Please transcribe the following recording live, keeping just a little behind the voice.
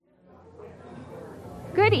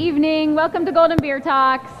Good evening. Welcome to Golden Beer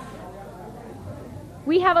Talks.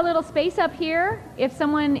 We have a little space up here. If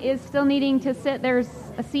someone is still needing to sit, there's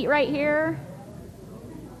a seat right here.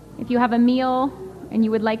 If you have a meal and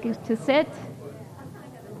you would like to sit.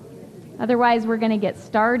 Otherwise, we're going to get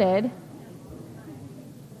started.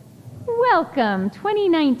 Welcome,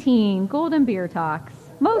 2019 Golden Beer Talks.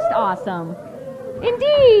 Most awesome.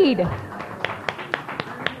 Indeed.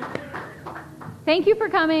 Thank you for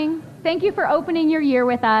coming. Thank you for opening your year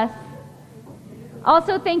with us.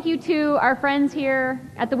 Also, thank you to our friends here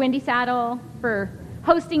at the Windy Saddle for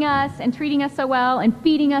hosting us and treating us so well and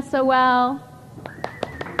feeding us so well.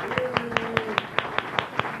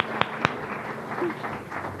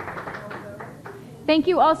 Thank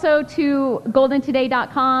you also to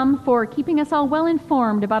goldentoday.com for keeping us all well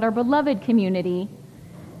informed about our beloved community.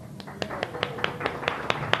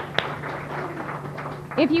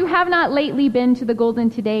 If you have not lately been to the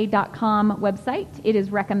goldentoday.com website, it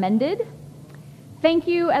is recommended. Thank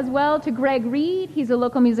you as well to Greg Reed. He's a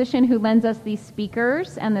local musician who lends us these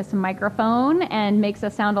speakers and this microphone and makes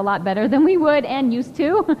us sound a lot better than we would and used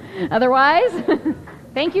to otherwise.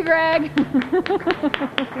 Thank you, Greg.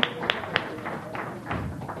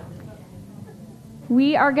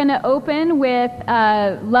 We are going to open with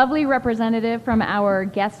a lovely representative from our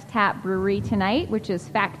guest tap brewery tonight, which is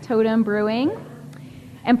Factotum Brewing.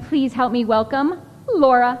 And please help me welcome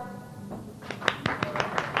Laura.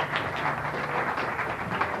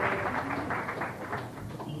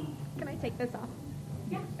 Can I take this off?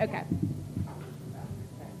 Yeah. Okay.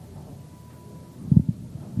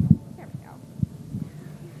 There we go.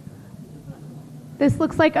 This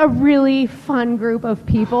looks like a really fun group of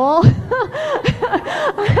people.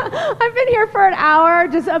 I've been here for an hour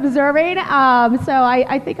just observing, so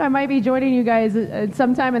I think I might be joining you guys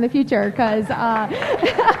sometime in the future because I'm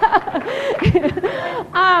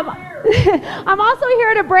also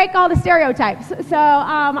here to break all the stereotypes. So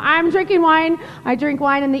I'm drinking wine. I drink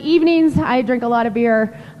wine in the evenings. I drink a lot of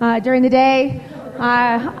beer during the day.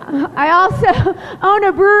 I also own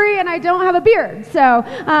a brewery and I don't have a beard. So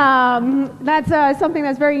that's something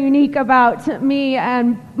that's very unique about me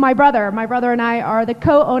and my brother. My brother and I are the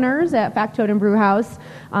co-owners at Factotum Brew House.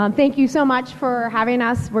 Thank you so much for having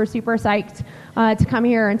us. We're super psyched to come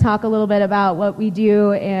here and talk a little bit about what we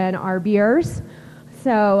do and our beers.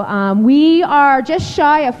 So we are just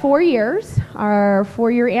shy of 4 years. Our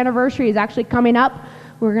 4-year anniversary is actually coming up.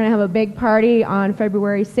 We're going to have a big party on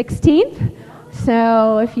February 16th.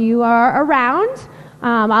 So if you are around,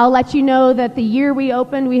 I'll let you know that the year we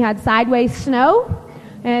opened, we had sideways snow.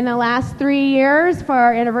 And the last 3 years for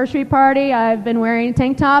our anniversary party, I've been wearing a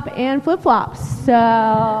tank top and flip-flops. So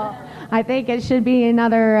I think it should be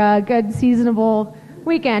another good seasonable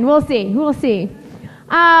weekend. We'll see.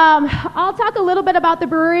 I'll talk a little bit about the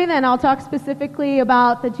brewery, then I'll talk specifically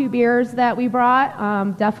about the 2 beers that we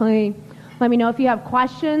brought. Definitely let me know if you have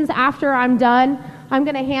questions after I'm done. I'm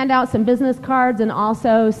going to hand out some business cards and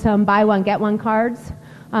also some buy one, get one cards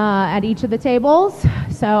at each of the tables.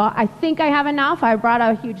 So I think I have enough. I brought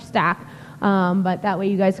a huge stack, but that way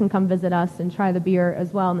you guys can come visit us and try the beer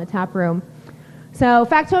as well in the tap room. So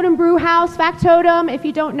Factotum Brew House. Factotum, if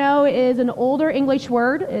you don't know, is an older English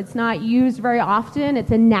word. It's not used very often.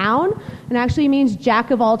 It's a noun and actually means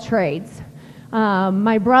jack of all trades.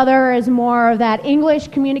 My brother is more of that English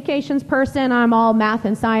communications person. I'm all math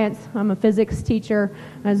and science. I'm a physics teacher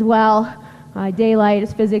as well. Daylight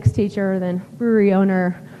is physics teacher, then brewery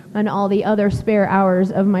owner, and all the other spare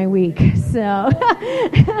hours of my week. So,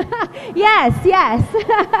 yes.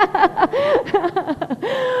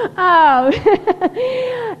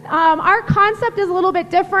 Our concept is a little bit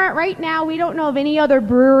different. Right now, we don't know of any other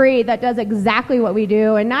brewery that does exactly what we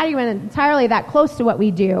do, and not even entirely that close to what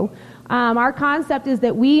we do. Our concept is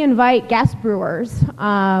that we invite guest brewers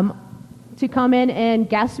to come in and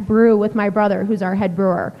guest brew with my brother, who's our head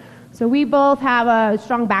brewer. So we both have a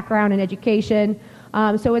strong background in education,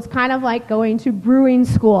 so it's kind of like going to brewing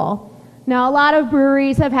school. Now, a lot of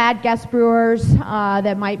breweries have had guest brewers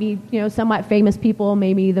that might be, somewhat famous people.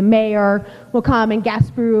 Maybe the mayor will come and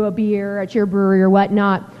guest brew a beer at your brewery or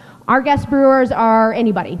whatnot. Our guest brewers are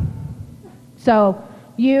anybody. So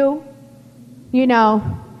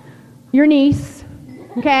your niece,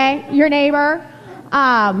 okay, your neighbor.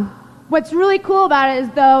 What's really cool about it is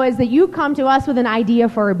that you come to us with an idea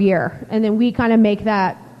for a beer, and then we kind of make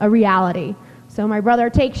that a reality. So my brother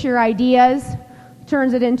takes your ideas,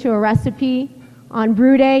 turns it into a recipe. On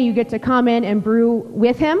brew day, you get to come in and brew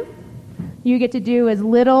with him. You get to do as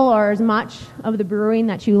little or as much of the brewing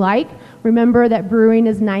that you like. Remember that brewing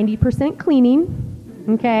is 90% cleaning,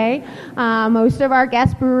 okay? Most of our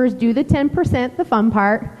guest brewers do the 10%, the fun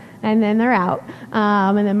part. and then they're out.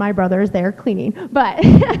 And then my brother's there cleaning. But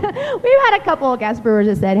we've had a couple of guest brewers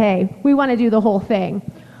that said, hey, we want to do the whole thing.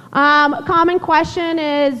 Common question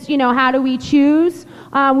is, how do we choose?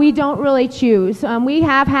 We don't really choose. We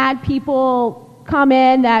have had people come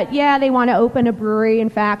in that, they want to open a brewery. In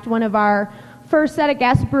fact, one of our first set of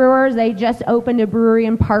guest brewers, they just opened a brewery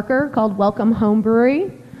in Parker called Welcome Home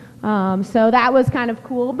Brewery. So that was kind of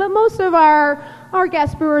cool. But most of our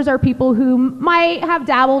guest brewers are people who might have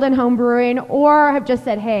dabbled in home brewing or have just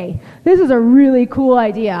said, hey, this is a really cool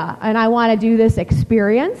idea, and I want to do this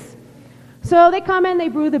experience. So they come in, they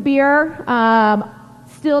brew the beer.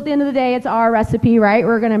 Still, at the end of the day, it's our recipe, right?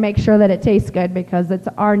 We're going to make sure that it tastes good because it's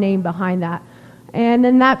our name behind that. And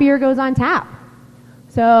then that beer goes on tap.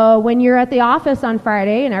 So when you're at the office on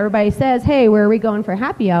Friday and everybody says, hey, where are we going for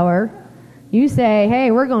happy hour? You say,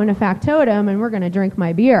 hey, we're going to Factotum and we're going to drink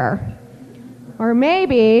my beer. Or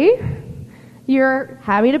maybe you're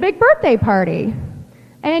having a big birthday party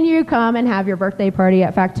and you come and have your birthday party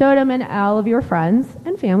at Factotum and all of your friends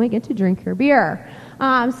and family get to drink your beer.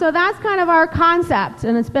 So that's kind of our concept,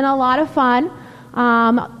 and it's been a lot of fun.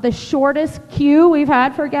 The shortest queue we've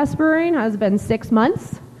had for guest brewing has been 6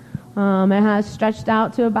 months. It has stretched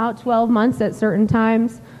out to about 12 months at certain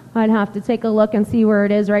times. I'd have to take a look and see where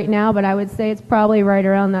it is right now, but I would say it's probably right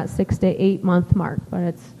around that 6 to 8 month mark, but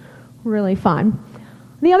it's really fun.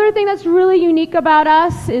 The other thing that's really unique about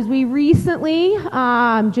us is we recently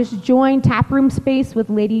just joined taproom space with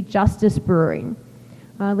Lady Justice Brewing.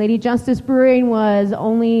 Lady Justice Brewing was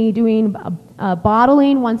only doing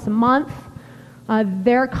bottling once a month.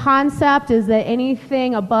 Their concept is that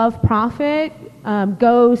anything above profit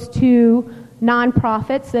goes to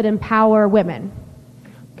nonprofits that empower women.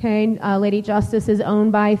 Okay, Lady Justice is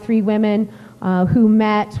owned by 3 women who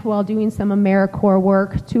met while doing some AmeriCorps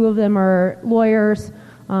work. 2 of them are lawyers.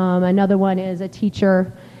 Another one is a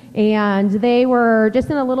teacher. And they were just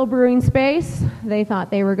in a little brewing space. They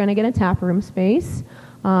thought they were going to get a taproom space.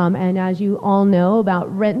 And as you all know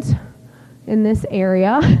about rent in this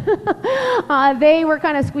area, they were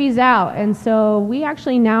kind of squeezed out. And so we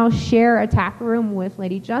actually now share a tap room with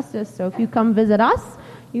Lady Justice. So if you come visit us,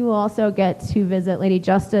 you will also get to visit Lady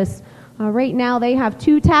Justice. Right now they have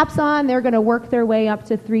 2 taps on. They're going to work their way up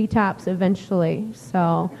to 3 taps eventually.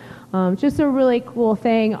 So just a really cool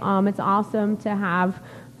thing. It's awesome to have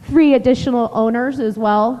 3 additional owners as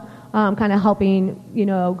well, kind of helping,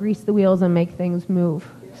 grease the wheels and make things move.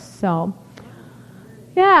 So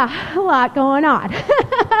yeah, a lot going on.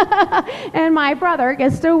 And my brother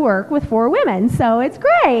gets to work with 4 women, so it's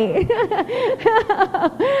great.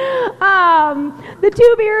 The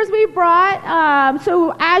 2 beers we brought,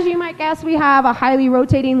 so as you might guess, we have a highly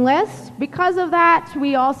rotating list. Because of that,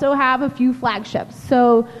 we also have a few flagships.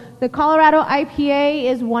 So the Colorado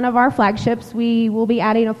IPA is one of our flagships. We will be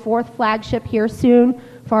adding a 4th flagship here soon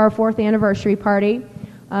for our 4th anniversary party.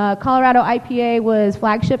 Colorado IPA was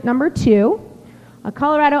flagship number 2. A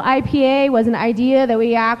Colorado IPA was an idea that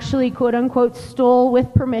we actually, quote-unquote, stole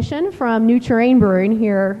with permission from New Terrain Brewing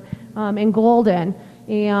here in Golden.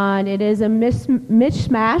 And it is a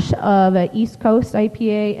mishmash of an East Coast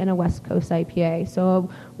IPA and a West Coast IPA. So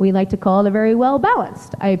we like to call it a very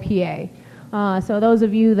well-balanced IPA. So those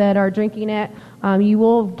of you that are drinking it, you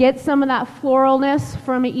will get some of that floralness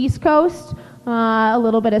from an East Coast, a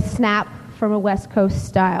little bit of snap from a West Coast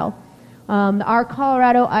style. Our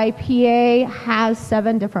Colorado IPA has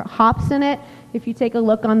 7 different hops in it. If you take a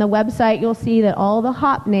look on the website, you'll see that all the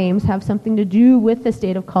hop names have something to do with the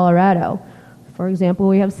state of Colorado. For example,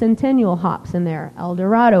 we have Centennial hops in there, El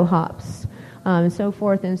Dorado hops, and so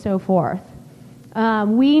forth and so forth.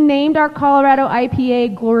 We named our Colorado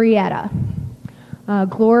IPA Glorietta.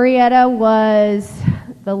 Glorietta was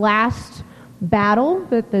the last battle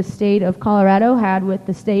that the state of Colorado had with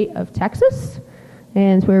the state of Texas.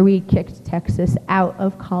 And it's where we kicked Texas out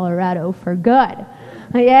of Colorado for good.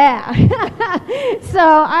 Yeah. So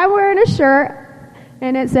I'm wearing a shirt,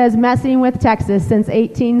 and it says messing with Texas since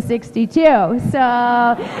 1862. So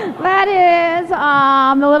that is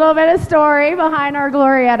a little bit of story behind our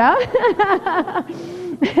Glorietta.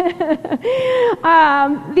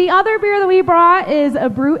 The other beer that we brought is a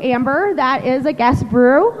Brew Amber. That is a guest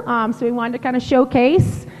brew. So we wanted to kind of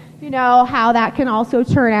showcase how that can also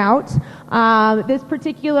turn out. This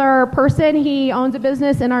particular person, he owns a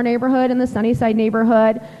business in our neighborhood, in the Sunnyside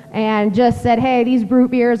neighborhood, and just said, hey, these brew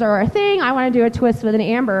beers are a thing. I want to do a twist with an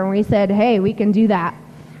amber. And we said, hey, we can do that.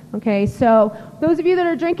 Okay, so those of you that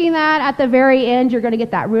are drinking that, at the very end, you're going to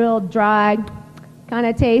get that real dry kind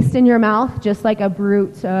of taste in your mouth, just like a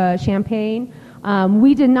brut champagne.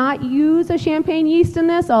 We did not use a champagne yeast in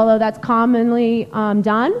this, although that's commonly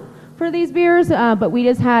done for these beers, but we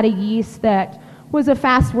just had a yeast that was a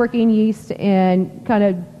fast-working yeast and kind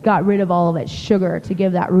of got rid of all of its sugar to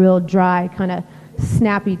give that real dry, kind of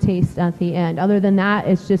snappy taste at the end. Other than that,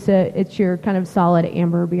 it's your kind of solid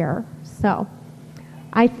amber beer. So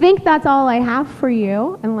I think that's all I have for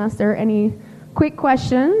you, unless there are any quick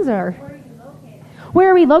questions or... Where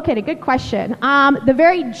are we located? Good question. The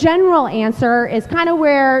very general answer is kind of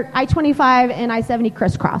where I-25 and I-70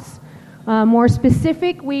 crisscross. More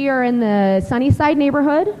specific, we are in the Sunnyside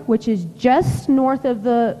neighborhood, which is just north of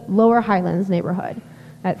the Lower Highlands neighborhood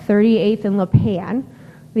at 38th and La Pan.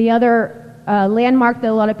 The other landmark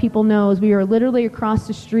that a lot of people know is we are literally across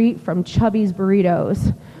the street from Chubby's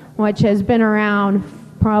Burritos, which has been around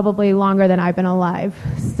probably longer than I've been alive.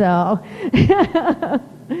 So...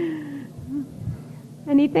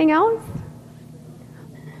 Anything else?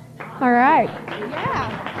 All right.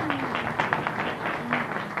 Yeah.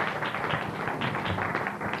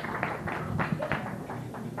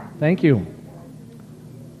 Thank you.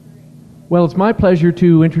 Well, it's my pleasure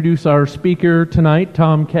to introduce our speaker tonight,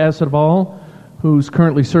 Tom Casadevall, who's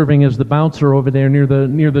currently serving as the bouncer over there near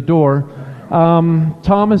the door.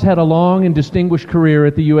 Tom has had a long and distinguished career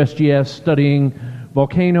at the USGS studying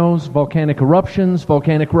volcanoes, volcanic eruptions,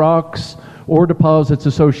 volcanic rocks, or deposits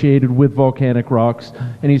associated with volcanic rocks,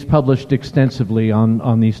 and he's published extensively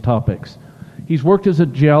on these topics. He's worked as a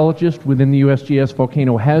geologist within the USGS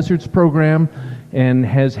Volcano Hazards Program and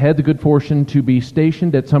has had the good fortune to be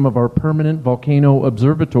stationed at some of our permanent volcano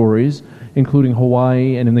observatories, including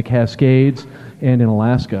Hawaii and in the Cascades and in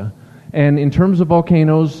Alaska. And in terms of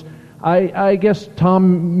volcanoes, I guess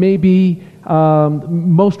Tom may be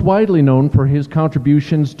most widely known for his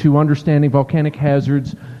contributions to understanding volcanic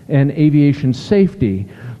hazards and aviation safety,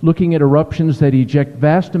 looking at eruptions that eject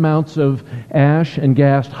vast amounts of ash and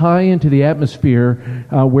gas high into the atmosphere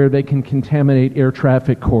where they can contaminate air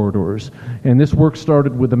traffic corridors. And this work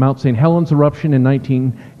started with the Mount St. Helens eruption in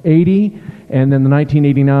 1980, and then the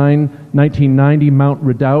 1989-1990 Mount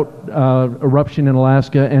Redoubt eruption in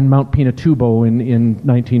Alaska, and Mount Pinatubo in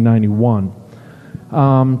 1991.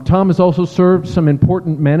 Tom has also served some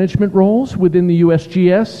important management roles within the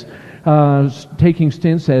USGS, taking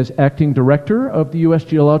stints as acting director of the U.S.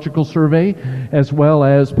 Geological Survey, as well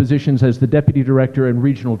as positions as the deputy director and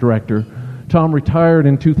regional director. Tom retired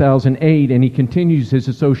in 2008, and he continues his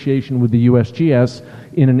association with the USGS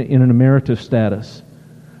in an emeritus status.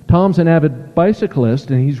 Tom's an avid bicyclist,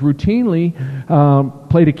 and he's routinely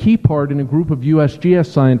played a key part in a group of USGS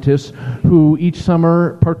scientists who each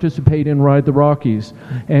summer participate in Ride the Rockies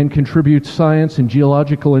and contribute science and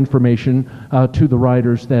geological information to the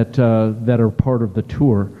riders that are part of the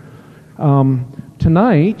tour.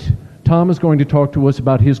 Tonight, Tom is going to talk to us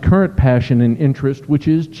about his current passion and interest, which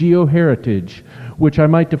is geoheritage, which I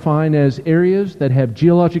might define as areas that have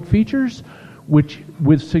geologic features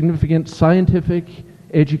with significant scientific,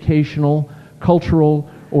 educational, cultural,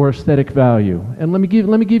 or aesthetic value. And let me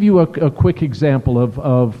give you a quick example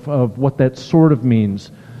of what that sort of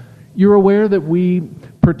means. You're aware that we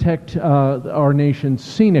protect our nation's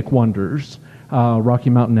scenic wonders, Rocky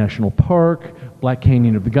Mountain National Park, Black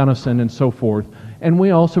Canyon of the Gunnison, and so forth. And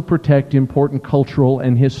we also protect important cultural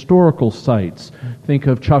and historical sites. Think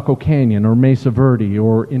of Chaco Canyon or Mesa Verde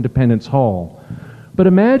or Independence Hall. But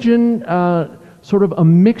imagine sort of a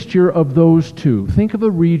mixture of those two. Think of a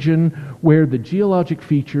region where the geologic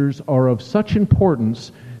features are of such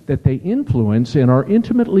importance that they influence and are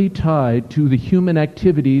intimately tied to the human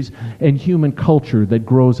activities and human culture that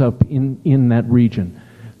grows up in that region.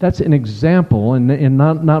 That's an example, and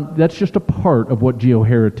not that's just a part of what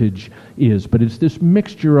geoheritage is, but it's this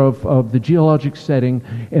mixture of the geologic setting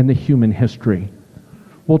and the human history.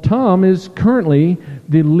 Well, Tom is currently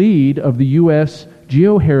the lead of the U.S.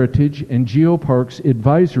 Geoheritage and Geoparks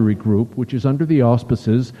Advisory Group, which is under the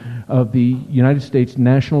auspices of the United States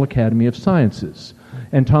National Academy of Sciences.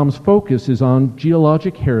 And Tom's focus is on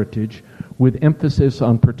geologic heritage with emphasis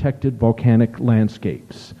on protected volcanic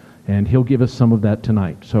landscapes. And he'll give us some of that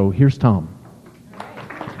tonight. So here's Tom.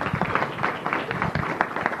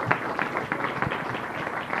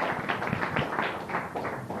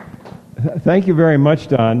 Thank you very much,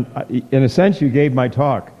 Don. In a sense, you gave my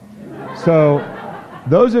talk. So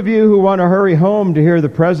those of you who want to hurry home to hear the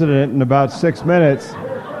president in about 6 minutes,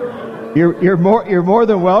 you're more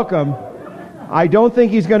than welcome. I don't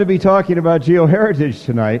think he's going to be talking about geoheritage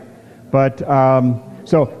tonight, but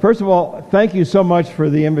so first of all, thank you so much for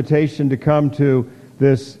the invitation to come to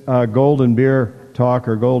this Golden Beer talk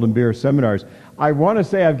or Golden Beer seminars. I want to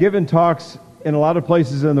say I've given talks in a lot of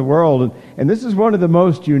places in the world, and this is one of the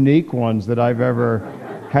most unique ones that I've ever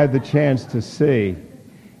had the chance to see.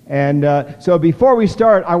 And so before we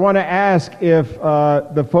start, I want to ask if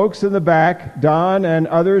the folks in the back, Don and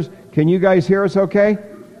others, can you guys hear us okay?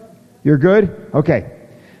 You're good? Okay.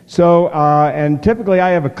 So, and typically I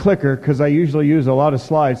have a clicker because I usually use a lot of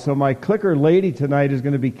slides. So my clicker lady tonight is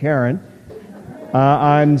going to be Karen.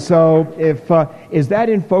 And so if, is that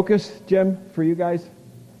in focus, Jim, for you guys?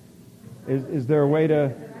 Is there a way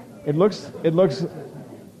to, it looks,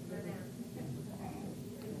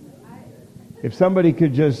 if somebody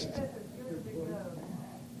could just,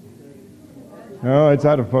 no, it's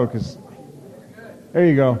out of focus. There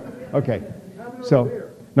you go. Okay. So,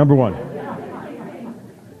 number one.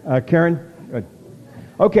 Karen? Good.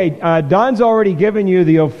 Okay, Don's already given you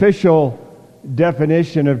the official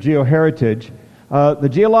definition of geoheritage. The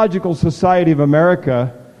Geological Society of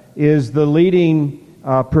America is the leading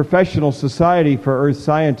professional society for earth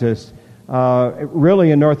scientists,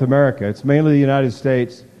 really in North America. It's mainly the United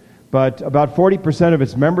States, but about 40% of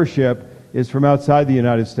its membership is from outside the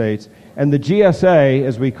United States. And the GSA,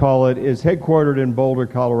 as we call it, is headquartered in Boulder,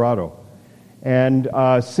 Colorado. And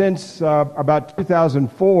since about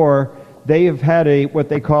 2004, they have had what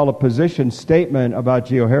they call a position statement about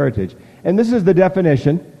geoheritage. And this is the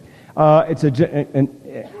definition.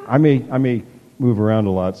 I may move around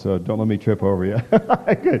a lot, so don't let me trip over you.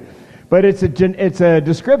 Good. But it's a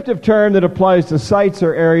descriptive term that applies to sites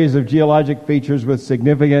or areas of geologic features with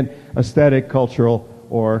significant aesthetic, cultural,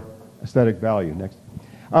 or aesthetic value. Next.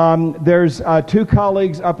 There's two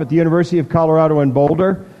colleagues up at the University of Colorado in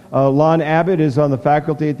Boulder. Lon Abbott is on the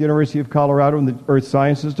faculty at the University of Colorado in the Earth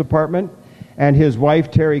Sciences Department, and his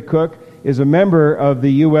wife, Terry Cook, is a member of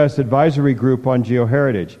the U.S. Advisory Group on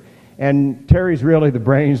Geoheritage. And Terry's really the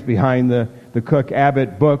brains behind the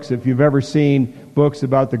Cook-Abbott books. If you've ever seen books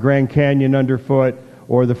about the Grand Canyon underfoot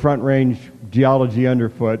or the Front Range geology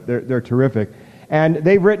underfoot, they're terrific. And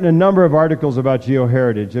they've written a number of articles about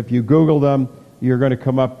geoheritage. If you Google them, you're going to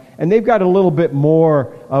come up. And they've got a little bit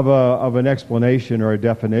more of an explanation or a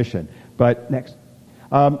definition. But next.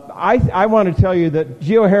 I want to tell you that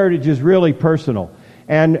geoheritage is really personal.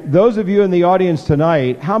 And those of you in the audience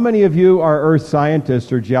tonight, how many of you are earth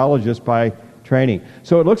scientists or geologists by training?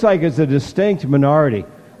 So it looks like it's a distinct minority.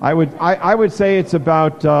 I would say it's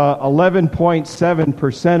about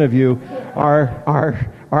 11.7% of you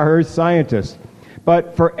are earth scientists.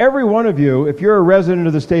 But for every one of you, if you're a resident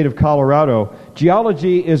of the state of Colorado,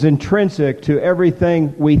 geology is intrinsic to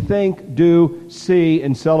everything we think, do, see,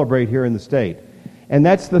 and celebrate here in the state. And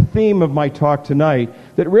that's the theme of my talk tonight,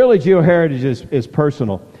 that really geoheritage is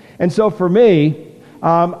personal. And so for me,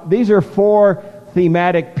 these are four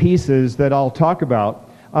thematic pieces that I'll talk about.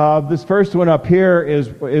 This first one up here is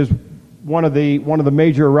one of the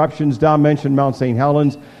major eruptions. Don mentioned Mount St.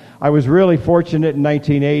 Helens. I was really fortunate in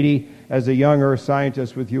 1980 as a young earth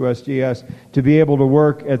scientist with USGS to be able to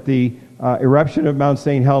work at the eruption of Mount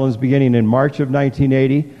St. Helens beginning in March of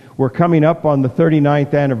 1980. We're coming up on the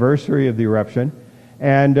 39th anniversary of the eruption.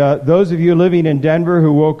 And those of you living in Denver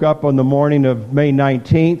who woke up on the morning of May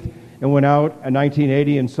 19th and went out in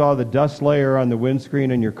 1980 and saw the dust layer on the windscreen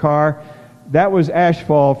in your car, that was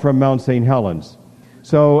ashfall from Mount St. Helens.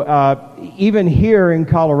 So even here in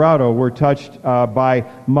Colorado, we're touched by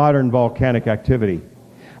modern volcanic activity.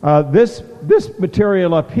 This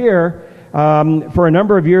material up here, for a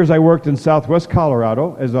number of years I worked in southwest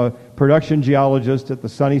Colorado as a production geologist at the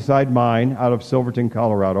Sunnyside Mine out of Silverton,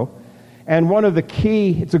 Colorado. And one of the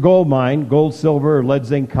key, it's a gold mine, gold, silver, lead,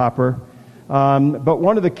 zinc, copper. But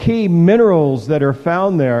one of the key minerals that are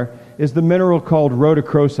found there is the mineral called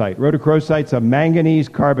rhodochrosite. Rhodochrosite's a manganese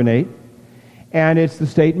carbonate, and it's the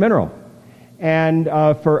state mineral. And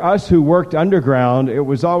for us who worked underground, it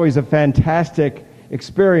was always a fantastic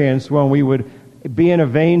experience when we would be in a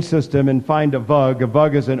vein system and find a vug. A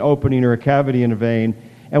vug is an opening or a cavity in a vein.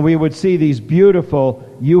 And we would see these beautiful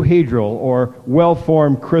euhedral or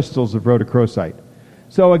well-formed crystals of rhodochrosite.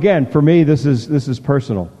 So again, for me, this is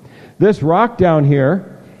personal. This rock down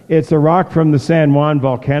here, it's a rock from the San Juan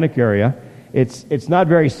volcanic area. It's not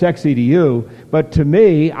very sexy to you, but to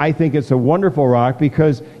me, I think it's a wonderful rock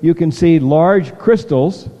because you can see large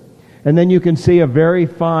crystals, and then you can see a very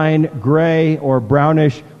fine gray or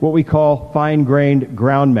brownish, what we call fine-grained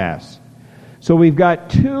ground mass. So we've got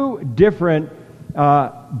two different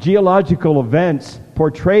geological events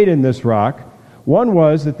portrayed in this rock. One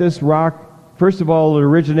was that this rock, first of all, it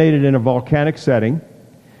originated in a volcanic setting.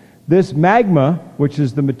 This magma, which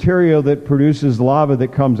is the material that produces lava that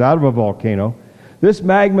comes out of a volcano, this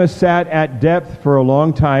magma sat at depth for a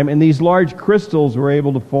long time, and these large crystals were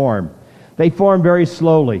able to form. They formed very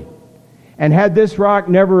slowly. And had this rock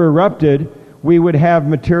never erupted, we would have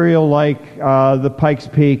material like the Pikes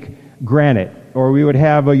Peak granite. or we would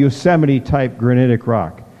have a Yosemite-type granitic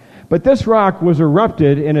rock. But this rock was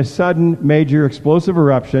erupted in a sudden major explosive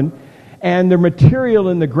eruption, and the material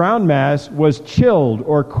in the ground mass was chilled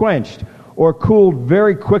or quenched or cooled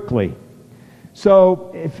very quickly.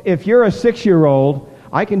 So if you're a 6-year-old,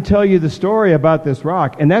 I can tell you the story about this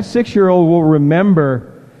rock, and that 6-year-old will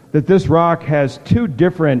remember that this rock has two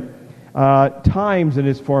different times in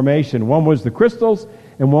its formation. One was the crystals,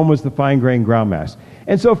 and one was the fine-grained ground mass.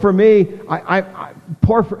 And so for me,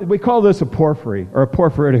 we call this a porphyry, or a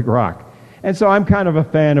porphyritic rock. And so I'm kind of a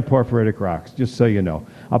fan of porphyritic rocks, just so you know.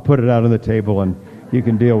 I'll put it out on the table, and you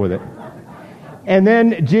can deal with it. And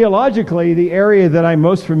then geologically, the area that I'm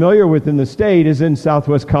most familiar with in the state is in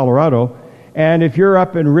southwest Colorado. And if you're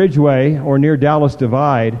up in Ridgeway or near Dallas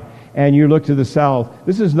Divide, and you look to the south,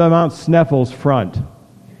 this is the Mount Sneffels front.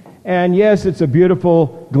 And yes, it's a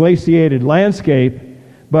beautiful glaciated landscape,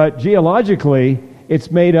 but geologically, it's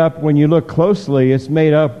made up, when you look closely, it's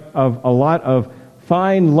made up of a lot of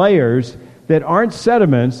fine layers that aren't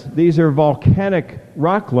sediments. These are volcanic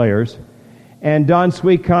rock layers. And Don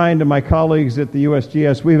Sweetkind and my colleagues at the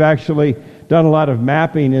USGS, we've actually done a lot of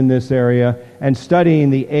mapping in this area and studying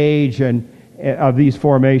the age of these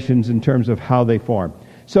formations in terms of how they form.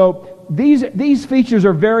 So these features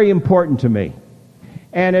are very important to me.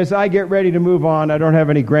 And as I get ready to move on, I don't have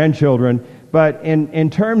any grandchildren, but in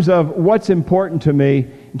terms of what's important to me,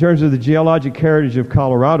 in terms of the geologic heritage of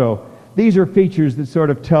Colorado, these are features that sort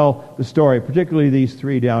of tell the story, particularly these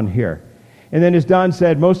three down here. And then as Don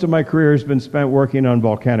said, most of my career has been spent working on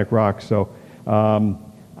volcanic rocks, so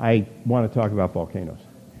I want to talk about volcanoes.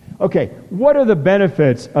 Okay, what are the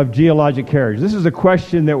benefits of geologic heritage? This is a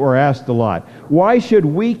question that we're asked a lot. Why should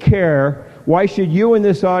we care? Why should you in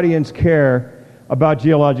this audience care about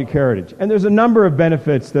geologic heritage? And there's a number of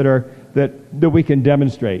benefits that we can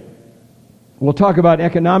demonstrate. We'll talk about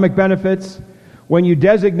economic benefits. When you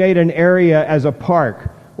designate an area as a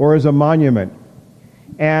park or as a monument,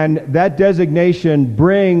 and that designation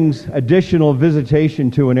brings additional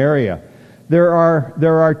visitation to an area, there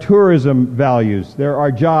are tourism values, there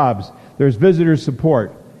are jobs, there's visitor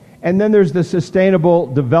support, and then there's the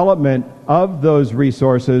sustainable development of those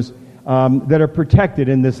resources that are protected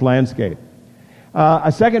in this landscape.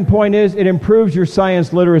 A second point is it improves your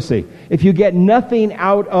science literacy. If you get nothing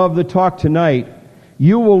out of the talk tonight,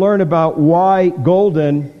 you will learn about why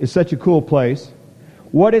Golden is such a cool place,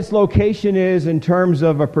 what its location is in terms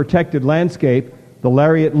of a protected landscape, the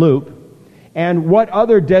Lariat Loop, and what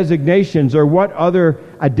other designations or what other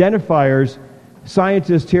identifiers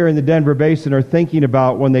scientists here in the Denver Basin are thinking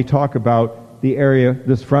about when they talk about the area,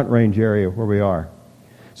 this Front Range area where we are.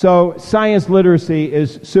 So science literacy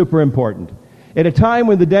is super important. At a time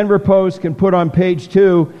when the Denver Post can put on page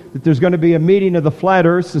 2 that there's going to be a meeting of the Flat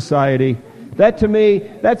Earth Society, that to me,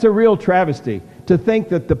 that's a real travesty. To think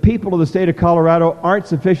that the people of the state of Colorado aren't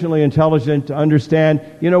sufficiently intelligent to understand,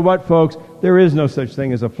 you know what, folks, there is no such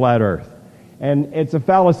thing as a flat earth. And it's a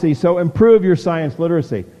fallacy, so improve your science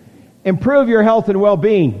literacy. Improve your health and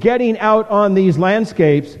well-being. Getting out on these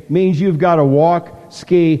landscapes means you've got to walk,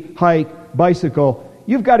 ski, hike, bicycle.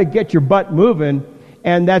 You've got to get your butt moving,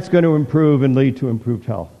 and that's going to improve and lead to improved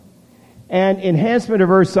health. And enhancement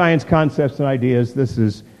of earth science concepts and ideas. This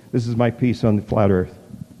is my piece on the flat earth.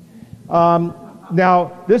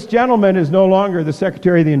 Now, this gentleman is no longer the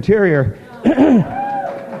Secretary of the Interior,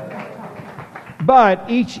 but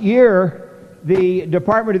each year the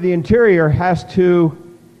Department of the Interior has to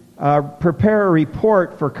prepare a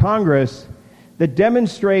report for Congress that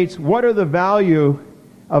demonstrates what are the value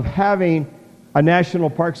of having a national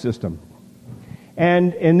park system.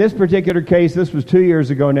 And in this particular case, this was 2 years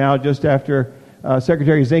ago now, just after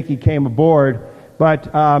Secretary Zinke came aboard,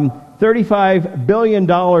 but $35 billion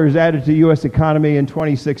added to the U.S. economy in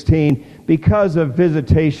 2016 because of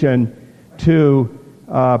visitation to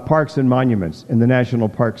parks and monuments in the National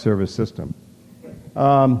Park Service system.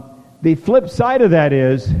 The flip side of that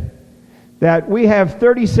is that we have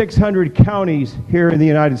 3,600 counties here in the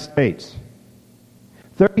United States.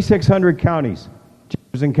 3,600 counties.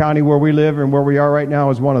 Jefferson County, where we live and where we are right now,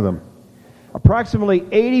 is one of them. Approximately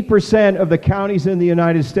 80% of the counties in the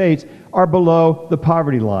United States are below the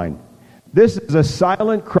poverty line. This is a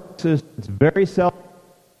silent crisis. It's very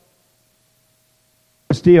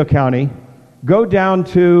Castillo County. Go down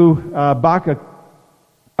to Baca.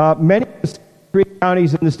 Many of the three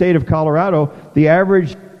counties in the state of Colorado, the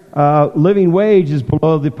average living wage is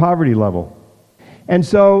below the poverty level. And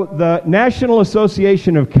so the National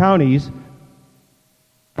Association of Counties,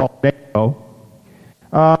 called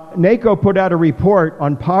NACO put out a report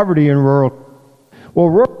on poverty in rural. Well,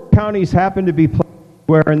 rural counties happen to be places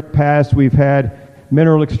where in the past we've had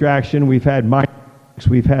mineral extraction, we've had mining,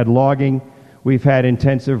 we've had logging, we've had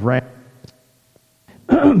intensive ranch.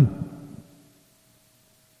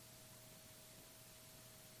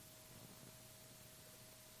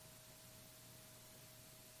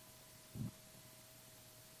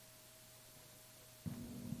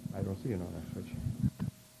 I don't see it on that switch.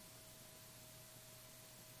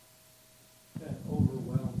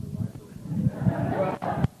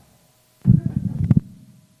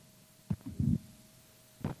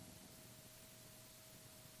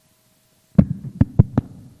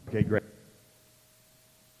 Okay, great.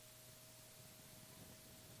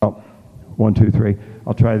 Oh, 1, 2, 3.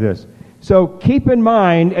 I'll try this. So keep in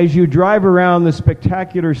mind as you drive around the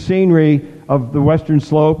spectacular scenery of the western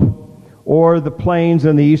slope, or the plains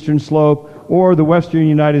and the eastern slope, or the western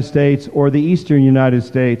United States, or the eastern United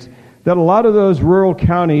States, that a lot of those rural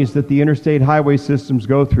counties that the interstate highway systems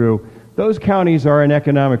go through, those counties are in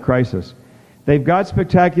economic crisis. They've got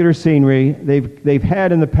spectacular scenery. They've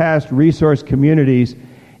had in the past resource communities,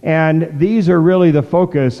 and these are really the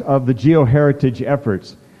focus of the geoheritage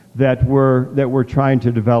efforts that we're trying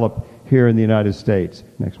to develop here in the United States.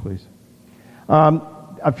 Next, please.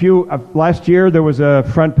 Last year there was a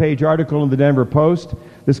front page article in the Denver Post,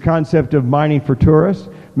 this concept of mining for tourists.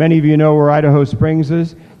 Many of you know where Idaho Springs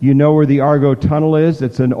is. You know where the Argo Tunnel is.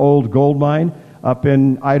 It's an old gold mine up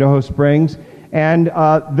in Idaho Springs. And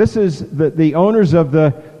this is the owners of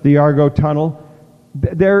the Argo Tunnel.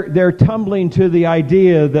 They're tumbling to the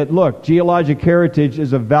idea that, look, geologic heritage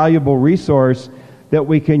is a valuable resource that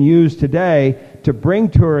we can use today to bring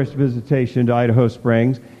tourist visitation to Idaho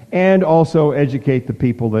Springs and also educate the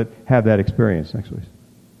people that have that experience. Next, please.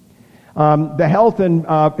 The health and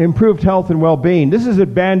improved health and well-being. This is at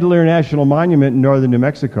Bandelier National Monument in northern New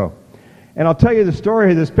Mexico. And I'll tell you the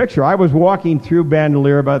story of this picture. I was walking through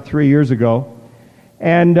Bandelier about 3 years ago,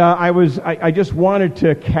 and I just wanted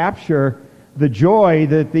to capture the joy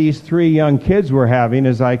that these 3 young kids were having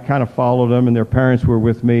as I kind of followed them, and their parents were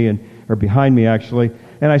with me, or behind me actually,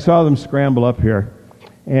 and I saw them scramble up here.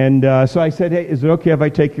 And so I said, hey, is it okay if I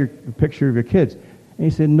take a picture of your kids? And he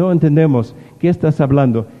said, no entendemos, ¿qué estás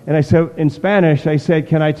hablando? And I said, in Spanish, I said,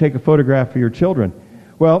 can I take a photograph of your children?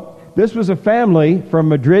 Well, this was a family from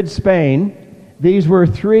Madrid, Spain. These were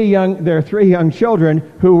 3 young children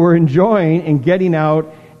who were enjoying and getting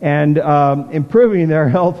out and improving their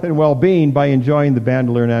health and well-being by enjoying the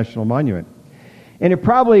Bandelier National Monument. And it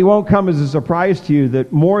probably won't come as a surprise to you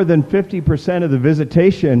that more than 50% of the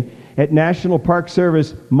visitation at National Park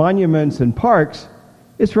Service monuments and parks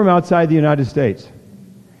is from outside the United States.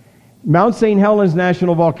 Mount St. Helens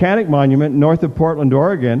National Volcanic Monument, north of Portland,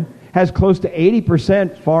 Oregon, has close to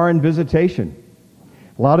 80% foreign visitation.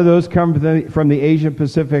 A lot of those come from the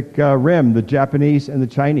Asia-Pacific Rim, the Japanese and the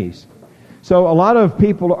Chinese. So a lot of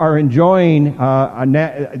people are enjoying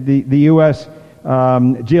the U.S.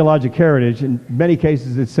 Geologic heritage. In many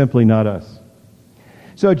cases, it's simply not us.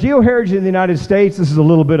 So geoheritage in the United States, this is a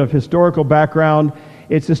little bit of historical background.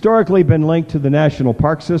 It's historically been linked to the National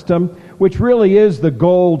Park System, which really is the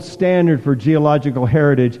gold standard for geological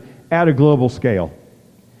heritage at a global scale.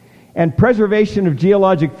 And preservation of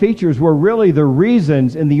geologic features were really the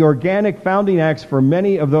reasons in the organic founding acts for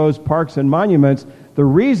many of those parks and monuments. The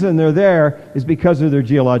reason they're there is because of their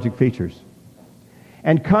geologic features.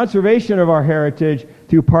 And conservation of our heritage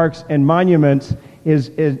through parks and monuments is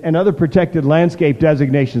and other protected landscape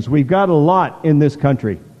designations. We've got a lot in this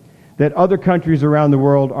country that other countries around the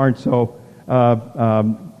world aren't so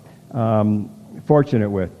fortunate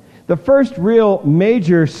with. The first real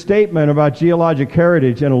major statement about geologic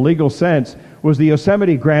heritage in a legal sense was the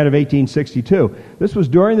Yosemite Grant of 1862. This was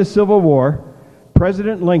during the Civil War.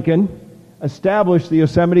 President Lincoln established the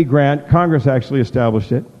Yosemite Grant. Congress actually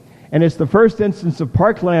established it. And it's the first instance of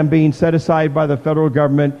parkland being set aside by the federal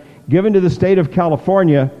government, given to the state of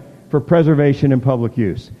California for preservation and public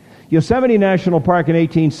use. Yosemite National Park in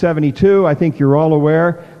 1872, I think you're all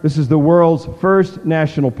aware, this is the world's first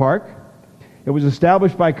national park. It was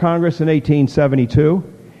established by Congress in 1872,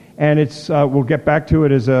 and we'll get back to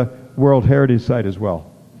it as a World Heritage Site as well.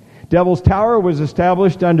 Devil's Tower was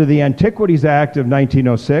established under the Antiquities Act of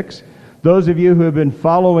 1906. Those of you who have been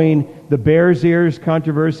following the Bears Ears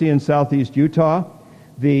controversy in southeast Utah,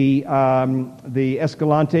 the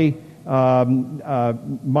Escalante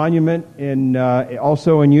monument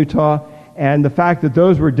also in Utah, and the fact that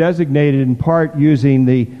those were designated in part using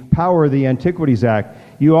the power of the Antiquities Act.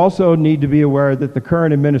 You also need to be aware that the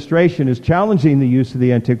current administration is challenging the use of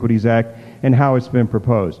the Antiquities Act and how it's been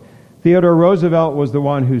proposed. Theodore Roosevelt was the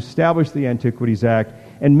one who established the Antiquities Act,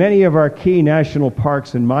 and many of our key national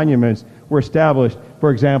parks and monuments were established,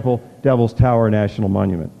 for example, Devil's Tower National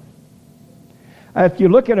Monument. If you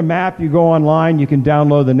look at a map, you go online, you can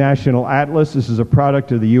download the National Atlas. This is a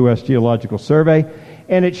product of the U.S. Geological Survey.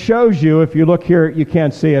 And it shows you, if you look here, you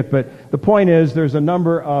can't see it, but the point is there's a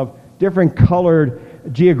number of different colored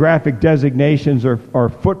geographic designations or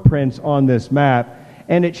footprints on this map.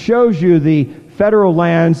 And it shows you the federal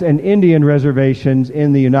lands and Indian reservations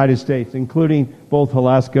in the United States, including both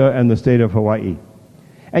Alaska and the state of Hawaii.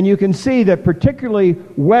 And you can see that particularly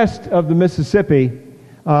west of the Mississippi,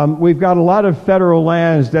 we've got a lot of federal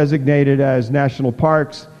lands designated as national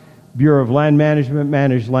parks, Bureau of Land Management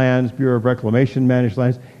managed lands, Bureau of Reclamation managed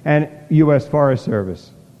lands, and U.S. Forest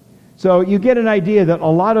Service. So you get an idea that a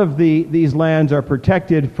lot of these lands are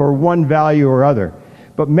protected for one value or other.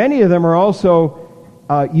 But many of them are also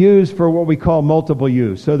used for what we call multiple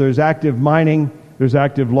use. So there's active mining, there's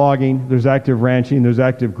active logging, there's active ranching, there's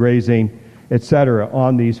active grazing, etc.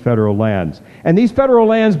 on these federal lands. And these federal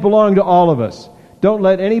lands belong to all of us. Don't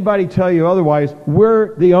let anybody tell you otherwise.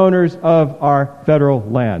 We're the owners of our federal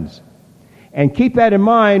lands. And keep that in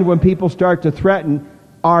mind when people start to threaten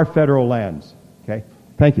our federal lands. Okay?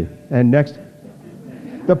 Thank you. And next.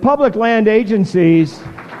 The public land agencies,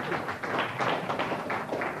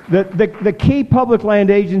 the key public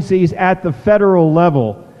land agencies at the federal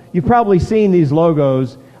level, you've probably seen these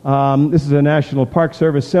logos. This is a National Park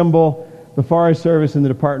Service symbol, the Forest Service and the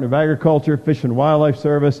Department of Agriculture, Fish and Wildlife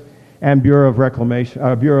Service, and Bureau of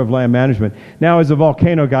Reclamation, Bureau of Land Management. Now, as a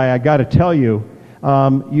volcano guy, I got to tell you,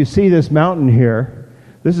 you see this mountain here.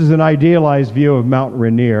 This is an idealized view of Mount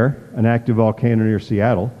Rainier, an active volcano near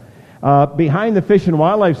Seattle. Behind the Fish and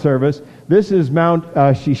Wildlife Service, this is Mount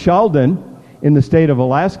Shishaldin in the state of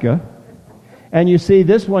Alaska. And you see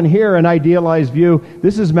this one here, an idealized view.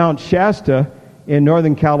 This is Mount Shasta in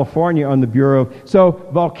Northern California on the Bureau. So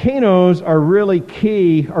volcanoes are really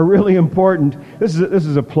key, are really important. This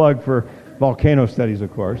is a plug for volcano studies,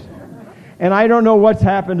 of course. And I don't know what's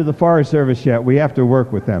happened to the Forest Service yet. We have to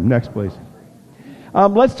work with them. Next, please.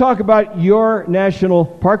 Let's talk about your National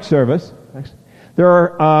Park Service. Next.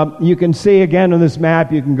 There are, you can see again on this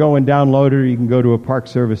map, you can go and download it, or you can go to a Park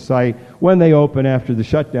Service site when they open after the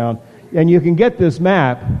shutdown. And you can get this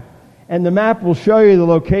map, and the map will show you the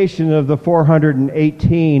location of the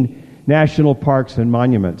 418 national parks and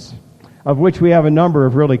monuments, of which we have a number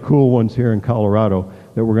of really cool ones here in Colorado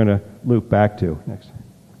that we're going to loop back to. Next.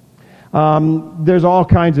 There's all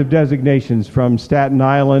kinds of designations from Staten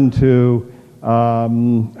Island to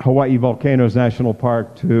Hawaii Volcanoes National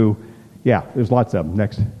Park to, yeah, there's lots of them.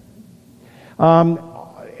 Next.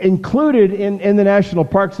 Included in the National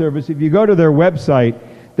Park Service, if you go to their website,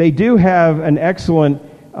 they do have an excellent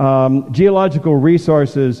Geological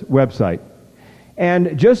Resources website.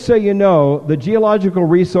 And just so you know, the Geological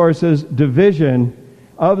Resources Division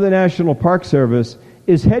of the National Park Service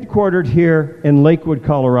is headquartered here in Lakewood,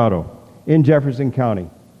 Colorado, in Jefferson County.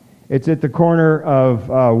 It's at the corner of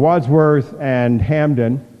Wadsworth and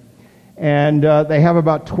Hamden. And they have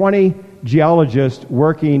about 20 geologists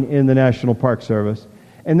working in the National Park Service.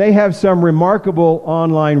 And they have some remarkable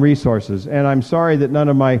online resources. And I'm sorry that none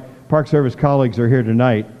of my Park Service colleagues are here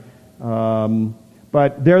tonight.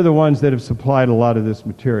 But they're the ones that have supplied a lot of this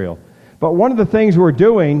material. But one of the things we're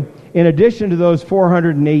doing, in addition to those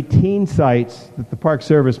 418 sites that the Park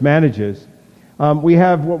Service manages, we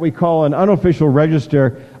have what we call an unofficial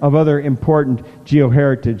register of other important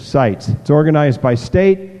geoheritage sites. It's organized by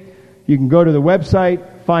state. You can go to the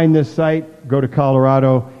website, find this site, go to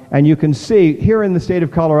Colorado, and you can see here in the state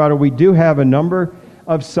of Colorado we do have a number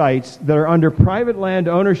of sites that are under private land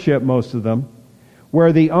ownership, most of them,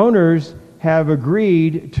 where the owners have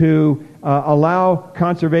agreed to allow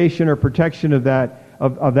conservation or protection of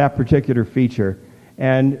that particular feature.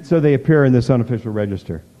 And so they appear in this unofficial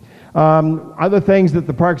register. Other things that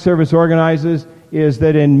the Park Service organizes is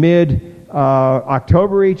that in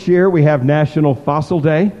mid-October each year we have National Fossil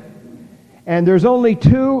Day. And there's only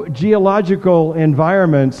 2 geological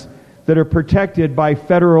environments that are protected by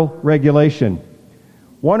federal regulation.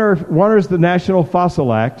 One is the National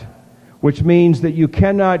Fossil Act, which means that you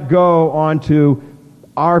cannot go onto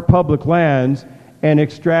our public lands and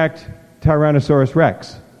extract Tyrannosaurus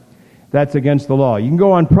rex. That's against the law. You can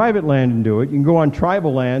go on private land and do it. You can go on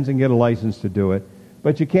tribal lands and get a license to do it.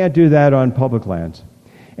 But you can't do that on public lands.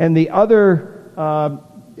 And the other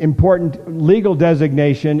important legal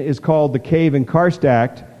designation is called the Cave and Karst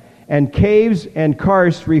Act. And caves and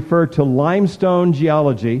karst refer to limestone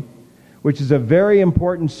geology, which is a very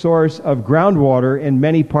important source of groundwater in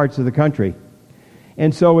many parts of the country.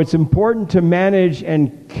 And so it's important to manage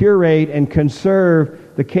and curate and conserve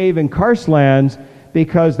the cave and karst lands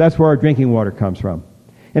because that's where our drinking water comes from.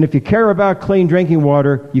 And if you care about clean drinking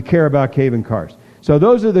water, you care about cave and karst. So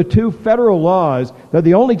those are the two federal laws. They're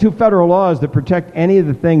the only two federal laws that protect any of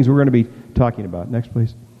the things we're going to be talking about. Next,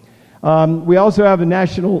 please. We also have a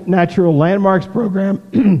National Natural Landmarks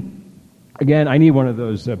Program. Again, I need one of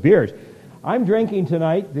those beers. I'm drinking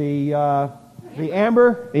tonight the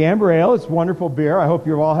Amber Ale. It's wonderful beer. I hope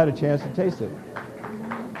you've all had a chance to taste it.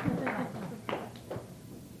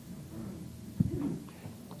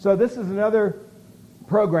 So this is another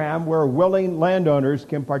program where willing landowners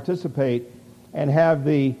can participate and have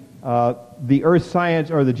the earth science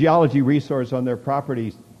or the geology resource on their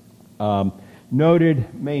properties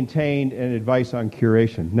noted, maintained, and advice on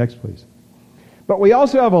curation. Next, please. But we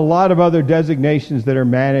also have a lot of other designations that are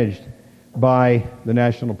managed by the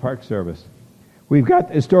National Park Service. We've got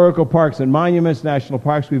historical parks and monuments, national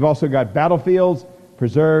parks. We've also got battlefields,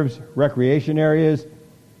 preserves, recreation areas,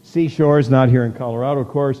 seashores, not here in Colorado, of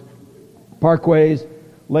course, parkways,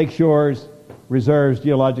 lake shores, reserves,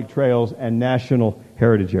 geologic trails, and national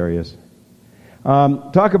heritage areas.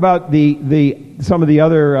 Talk about some of the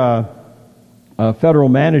other federal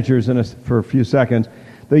managers for a few seconds.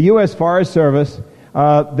 The U.S. Forest Service,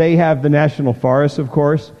 they have the national forests, of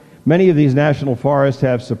course. Many of these national forests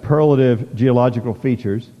have superlative geological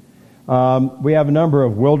features. We have a number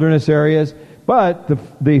of wilderness areas, but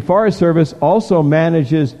the Forest Service also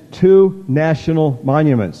manages two national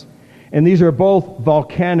monuments, and these are both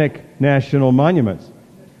volcanic national monuments.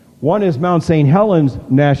 One is Mount St. Helens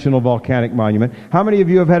National Volcanic Monument. How many of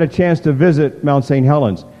you have had a chance to visit Mount St.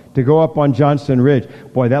 Helens, to go up on Johnston Ridge?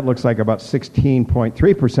 Boy, that looks like about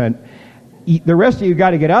 16.3%. The rest of you got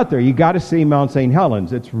to get out there. You got to see Mount St.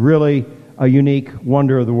 Helens. It's really a unique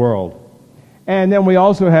wonder of the world. And then we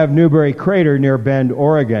also have Newberry Crater near Bend,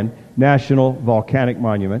 Oregon, National Volcanic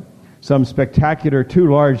Monument. Some spectacular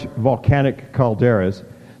two large volcanic calderas.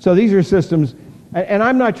 So these are systems, and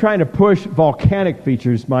I'm not trying to push volcanic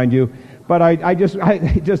features, mind you, but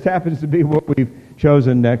it just happens to be what we've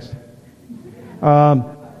chosen next.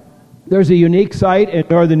 There's a unique site in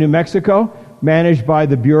northern New Mexico managed by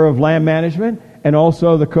the Bureau of Land Management and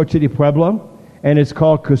also the Coche de Pueblo, and it's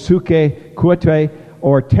called Cosuque Cuete,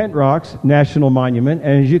 or Tent Rocks National Monument.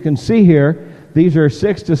 And as you can see here, these are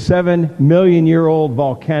 6 to 7 million year old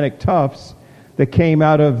volcanic tuffs that came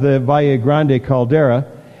out of the Valle Grande caldera.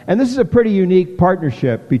 And this is a pretty unique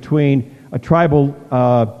partnership between a tribal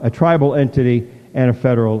entity and a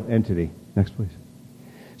federal entity. Next, please.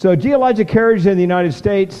 So geologic heritage in the United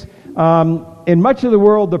States, in much of the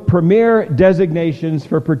world, the premier designations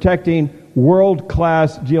for protecting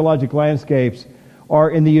world-class geologic landscapes are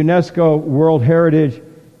in the UNESCO World Heritage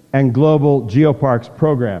and Global Geoparks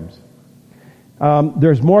programs.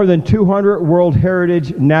 There's more than 200 World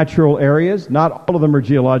Heritage natural areas. Not all of them are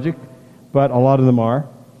geologic, but a lot of them are.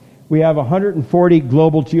 We have 140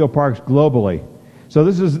 global geoparks globally. So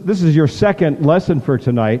this is your second lesson for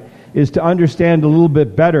tonight, is to understand a little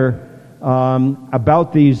bit better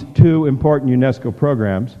about these two important UNESCO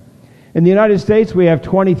programs. In the United States, we have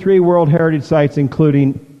 23 World Heritage Sites,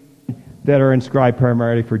 including that are inscribed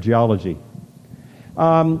primarily for geology.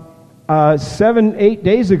 8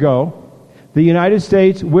 days ago, the United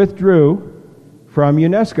States withdrew from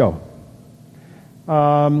UNESCO.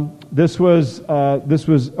 This was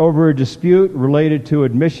over a dispute related to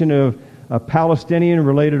admission of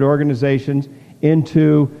Palestinian-related organizations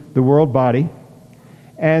into the world body.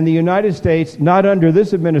 And the United States, not under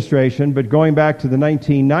this administration, but going back to the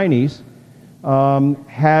 1990s,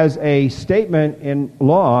 has a statement in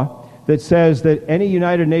law that says that any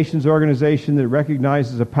United Nations organization that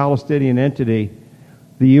recognizes a Palestinian entity,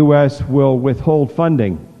 the U.S. will withhold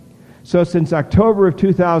funding. So since October of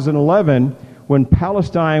 2011, when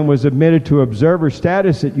Palestine was admitted to observer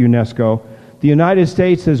status at UNESCO, the United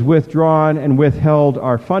States has withdrawn and withheld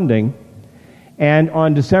our funding. And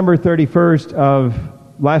on December 31st of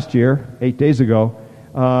last year, 8 days ago,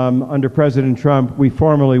 under President Trump, we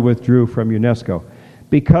formally withdrew from UNESCO.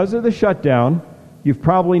 Because of the shutdown, you've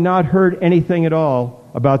probably not heard anything at all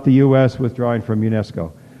about the U.S. withdrawing from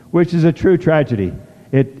UNESCO, which is a true tragedy.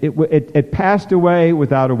 It passed away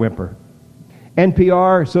without a whimper.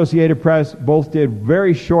 NPR, Associated Press, both did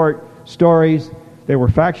very short stories. They were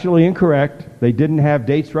factually incorrect. They didn't have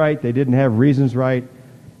dates right. They didn't have reasons right.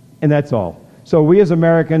 And that's all. So we as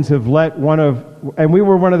Americans have let and we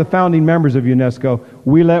were one of the founding members of UNESCO,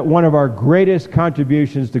 we let one of our greatest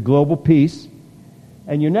contributions to global peace,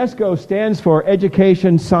 and UNESCO stands for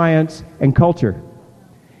Education, Science, and Culture.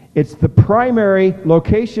 It's the primary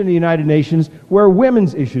location in the United Nations where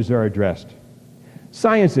women's issues are addressed.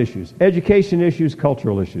 Science issues, education issues,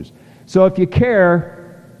 cultural issues. So if you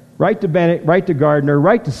care, write to Bennett, write to Gardner,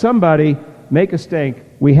 write to somebody, make a stink.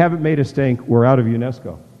 We haven't made a stink. We're out of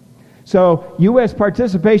UNESCO. So U.S.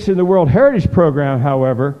 participation in the World Heritage Program,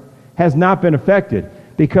 however, has not been affected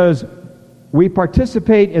because we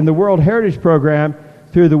participate in the World Heritage Program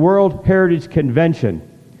through the World Heritage Convention,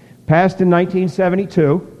 passed in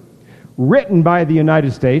 1972, written by the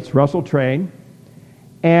United States, Russell Train,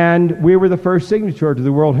 and we were the first signature to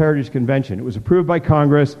the World Heritage Convention. It was approved by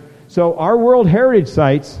Congress. So our World Heritage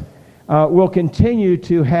sites will continue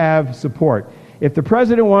to have support. If the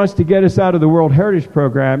President wants to get us out of the World Heritage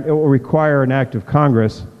Program, it will require an act of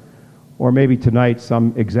Congress, or maybe tonight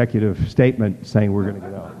some executive statement saying we're going to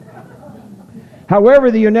get out.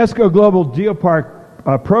 However, the UNESCO Global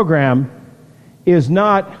Geopark program is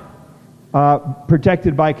not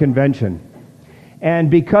protected by convention.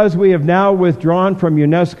 And because we have now withdrawn from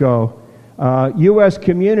UNESCO, U.S.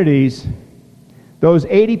 communities, those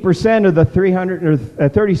 80% of the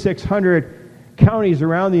 3,600 counties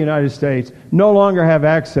around the United States no longer have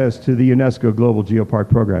access to the UNESCO Global Geopark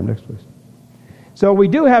program. Next, please. So we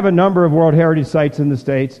do have a number of World Heritage sites in the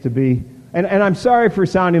States to be, and I'm sorry for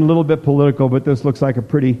sounding a little bit political, but this looks like a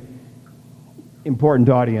pretty important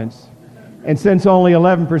audience. And since only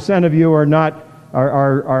 11% of you are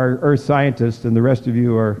Earth scientists and the rest of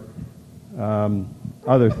you are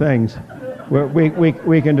other things,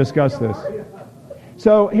 we can discuss this.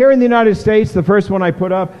 So here in the United States, the first one I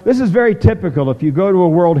put up, this is very typical. If you go to a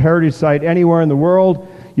World Heritage site anywhere in the world,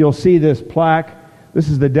 you'll see this plaque. This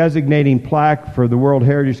is the designating plaque for the World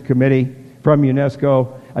Heritage Committee from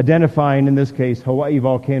UNESCO, identifying, in this case, Hawaii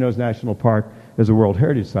Volcanoes National Park as a World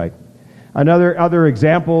Heritage Site. Other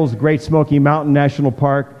examples, Great Smoky Mountain National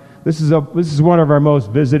Park. This is one of our most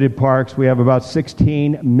visited parks. We have about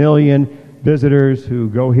 16 million visitors who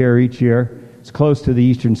go here each year. It's close to the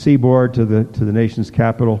eastern seaboard, to the nation's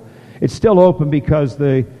capital. It's still open because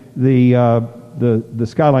the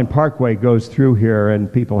Skyline Parkway goes through here,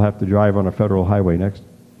 and people have to drive on a federal highway. Next,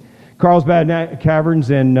 Carlsbad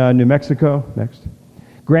Caverns in New Mexico. Next,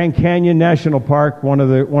 Grand Canyon National Park, one of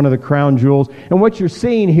the crown jewels. And what you're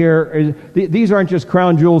seeing here is these aren't just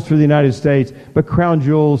crown jewels for the United States, but crown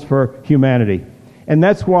jewels for humanity. And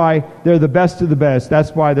that's why they're the best of the best.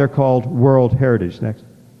 That's why they're called World Heritage. Next.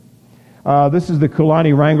 This is the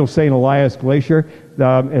Kulani Wrangell St. Elias Glacier.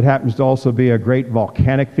 It happens to also be a great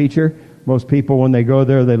volcanic feature. Most people, when they go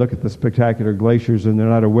there, they look at the spectacular glaciers and they're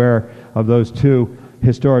not aware of those two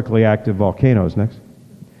historically active volcanoes. Next.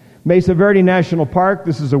 Mesa Verde National Park.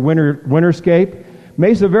 This is a winterscape.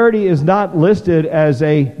 Mesa Verde is not listed as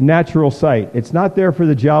a natural site. It's not there for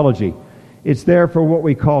the geology. It's there for what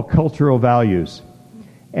we call cultural values.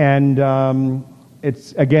 And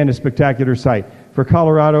it's, again, a spectacular site. For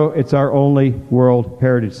Colorado, it's our only World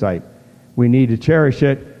Heritage Site. We need to cherish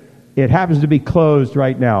it. It happens to be closed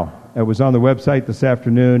right now. It was on the website this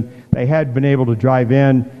afternoon. They had been able to drive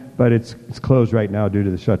in, but it's closed right now due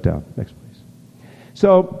to the shutdown. Next, please.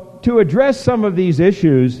 So, to address some of these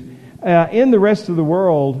issues, in the rest of the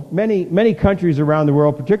world, many countries around the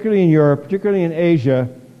world, particularly in Europe, particularly in Asia,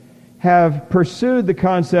 have pursued the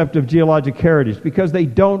concept of geologic heritage because they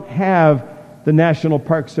don't have the National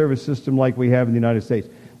Park Service system like we have in the United States.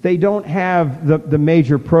 They don't have the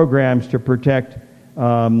major programs to protect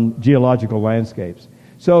geological landscapes.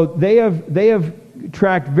 So they have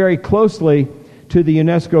tracked very closely to the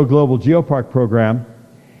UNESCO Global Geopark program,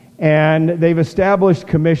 and they've established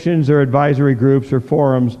commissions or advisory groups or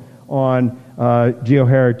forums on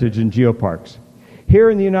geoheritage and geoparks.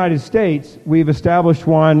 Here in the United States, we've established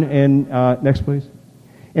one in, next please,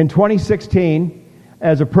 in 2016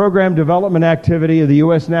 as a program development activity of the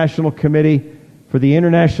U.S. National Committee for the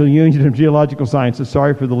International Union of Geological Sciences.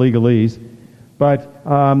 Sorry for the legalese. But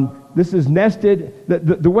this is nested.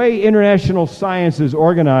 The way international science is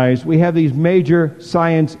organized, we have these major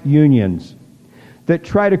science unions that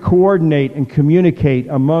try to coordinate and communicate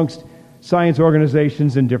amongst science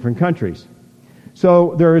organizations in different countries.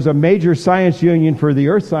 So there is a major science union for the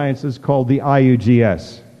earth sciences called the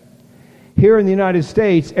IUGS. Here in the United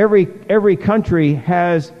States, every country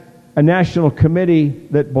has a national committee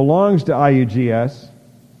that belongs to IUGS,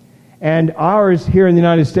 and ours here in the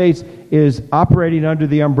United States is operating under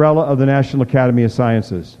the umbrella of the National Academy of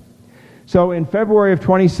Sciences. So in February of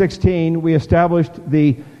 2016, we established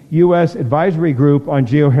the U.S. Advisory Group on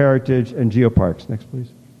Geoheritage and Geoparks. Next, please.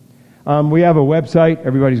 We have a website.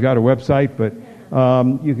 Everybody's got a website, but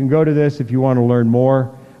you can go to this if you want to learn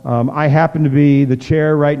more. I happen to be the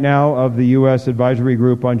chair right now of the U.S. Advisory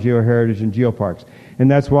Group on Geoheritage and Geoparks, and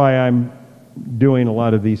that's why I'm doing a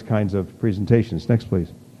lot of these kinds of presentations. Next,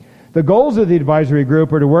 please. The goals of the advisory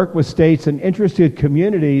group are to work with states and interested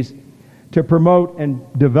communities to promote and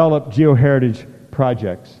develop geoheritage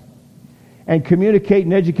projects. and communicate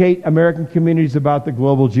and educate American communities about the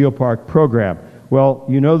Global Geopark program. Well,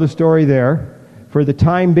 you know the story there. For the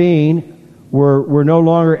time being, we're no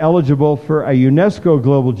longer eligible for a UNESCO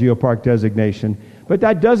Global Geopark designation, but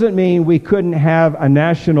that doesn't mean we couldn't have a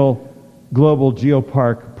national Global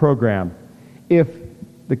Geopark program if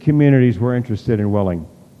the communities were interested and willing.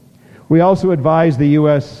 We also advise the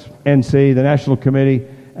USNC, the National Committee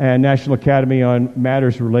and National Academy on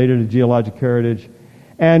matters related to geologic heritage,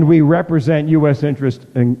 and we represent U.S. interest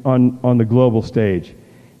on the global stage.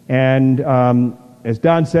 And as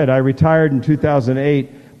Don said, I retired in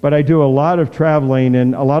 2008, but I do a lot of traveling,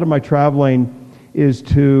 and a lot of my traveling is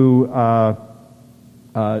to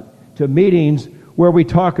meetings where we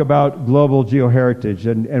talk about global geoheritage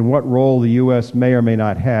and what role the U.S. may or may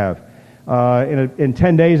not have. In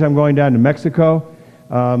 10 days, I'm going down to Mexico.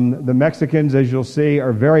 The Mexicans, as you'll see,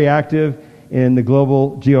 are very active in the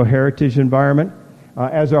global geoheritage environment,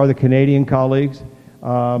 as are the Canadian colleagues.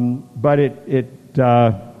 But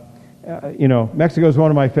Mexico is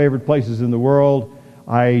one of my favorite places in the world.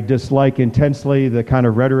 I dislike intensely the kind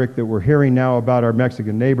of rhetoric that we're hearing now about our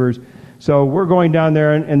Mexican neighbors. So we're going down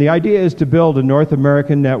there, and the idea is to build a North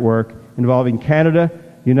American network involving Canada,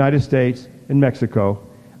 United States, and Mexico,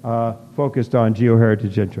 focused on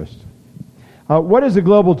geoheritage interests. What is a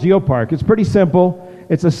global geopark? It's pretty simple.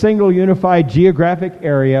 It's a single unified geographic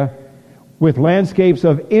area with landscapes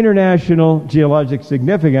of international geologic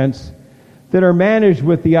significance that are managed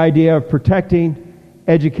with the idea of protecting,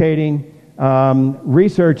 educating,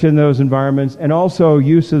 research in those environments, and also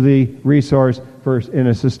use of the resource in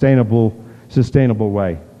a sustainable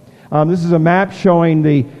way. This is a map showing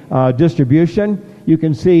the distribution. You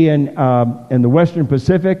can see in the Western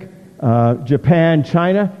Pacific, Japan,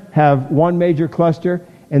 China have one major cluster,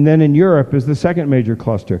 and then in Europe is the second major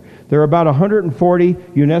cluster. There are about 140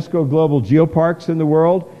 UNESCO global geoparks in the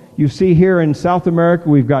world. You see here in South America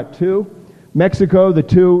we've got 2. Mexico, the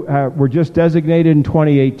 2 were just designated in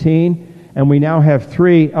 2018, and we now have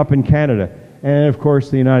 3 up in Canada. And of course,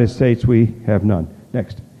 the United States, we have none.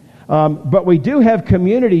 Next. But we do have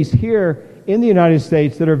communities here in the United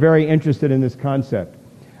States that are very interested in this concept.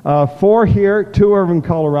 4 here, 2 are in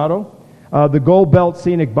Colorado. The Gold Belt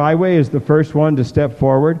Scenic Byway is the first one to step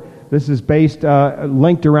forward. This is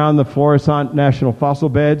linked around the Florissant National Fossil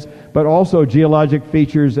Beds, but also geologic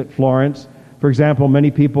features at Florence. For example,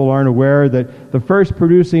 many people aren't aware that the first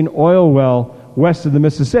producing oil well west of the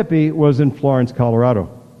Mississippi was in Florence, Colorado.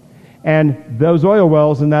 And those oil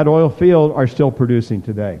wells in that oil field are still producing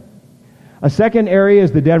today. A second area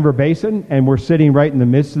is the Denver Basin, and we're sitting right in the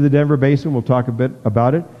midst of the Denver Basin. We'll talk a bit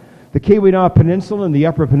about it. The Keweenaw Peninsula and the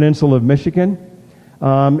Upper Peninsula of Michigan.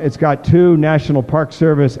 It's got 2 National Park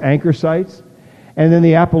Service anchor sites. And then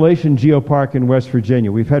the Appalachian Geopark in West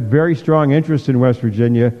Virginia. We've had very strong interest in West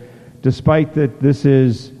Virginia, despite that this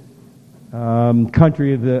is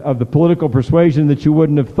country of the political persuasion that you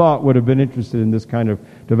wouldn't have thought would have been interested in this kind of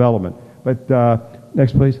development. But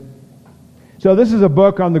next, please. So this is a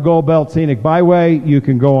book on the Gold Belt Scenic Byway. You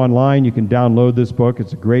can go online. You can download this book.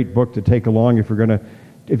 It's a great book to take along if you're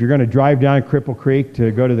going to drive down Cripple Creek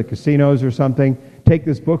to go to the casinos or something. Take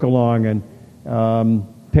this book along and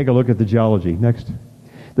take a look at the geology. Next.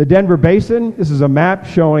 The Denver Basin. This is a map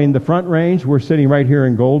showing the Front Range. We're sitting right here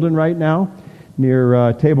in Golden right now,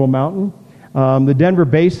 near Table Mountain. The Denver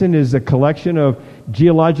Basin is a collection of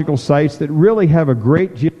geological sites that really have a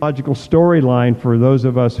great geological storyline for those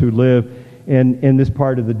of us who live in this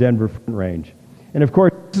part of the Denver Front Range. And of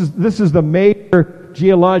course, this is the major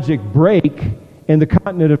geologic break in the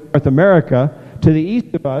continent of North America. To the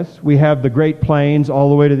east of us, we have the Great Plains all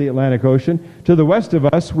the way to the Atlantic Ocean. To the west of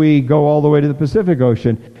us, we go all the way to the Pacific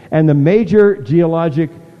Ocean. And the major geologic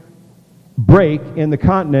break in the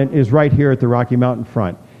continent is right here at the Rocky Mountain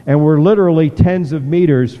front. And we're literally tens of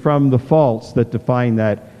meters from the faults that define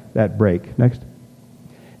that break. Next.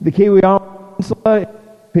 The Keweenaw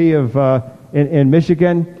Peninsula in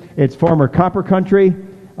Michigan. It's former copper country.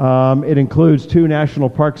 It includes 2 National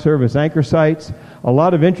Park Service anchor sites. A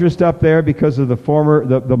lot of interest up there because of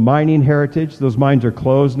the mining heritage. Those mines are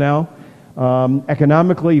closed now.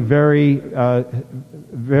 Economically, a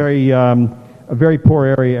very poor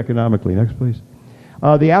area economically. Next, please.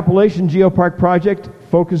 The Appalachian Geopark project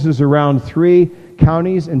focuses around 3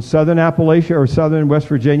 counties in southern Appalachia or southern West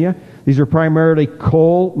Virginia. These are primarily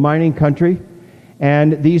coal mining country,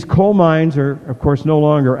 and these coal mines are, of course, no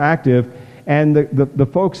longer active. And the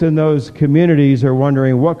folks in those communities are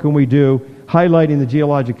wondering, what can we do, highlighting the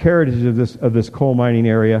geologic heritage of this coal mining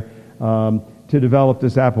area to develop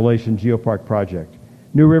this Appalachian Geopark project.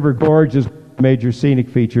 New River Gorge is one of the major scenic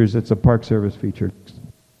features. It's a Park Service feature.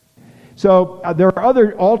 So there are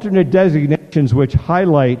other alternate designations which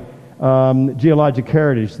highlight geologic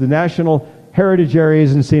heritage. The National Heritage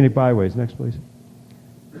Areas and Scenic Byways. Next, please.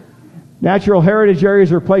 Natural heritage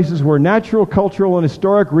areas are places where natural, cultural, and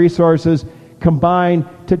historic resources combine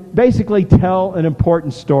to basically tell an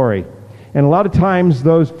important story. And a lot of times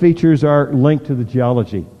those features are linked to the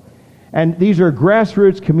geology. And these are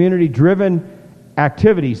grassroots, community-driven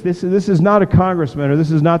activities. This is not a congressman, or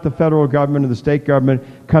this is not the federal government or the state government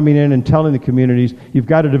coming in and telling the communities, you've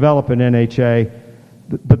got to develop an NHA.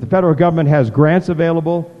 But the federal government has grants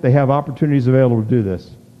available. They have opportunities available to do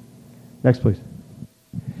this. Next, please.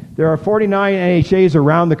 There are 49 NHAs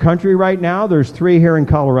around the country right now. There's 3 here in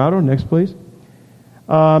Colorado. Next, please.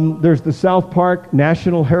 There's the South Park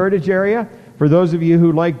National Heritage Area. For those of you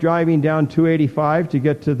who like driving down 285 to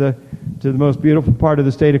get to the most beautiful part of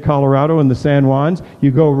the state of Colorado in the San Juans,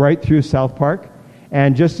 you go right through South Park.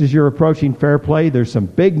 And just as you're approaching Fairplay, there's some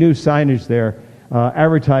big new signage there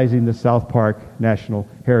advertising the South Park National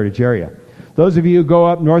Heritage Area. Those of you who go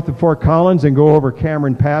up north of Fort Collins and go over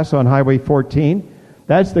Cameron Pass on Highway 14,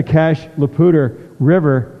 that's the Cache-Laputa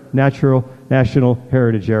River National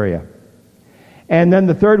Heritage Area. And then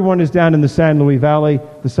the third one is down in the San Luis Valley,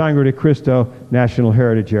 the Sangre de Cristo National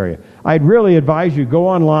Heritage Area. I'd really advise you, go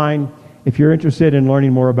online if you're interested in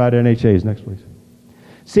learning more about NHAs. Next, please.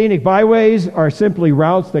 Scenic byways are simply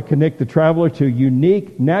routes that connect the traveler to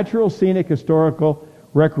unique natural, scenic, historical,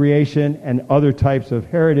 recreation, and other types of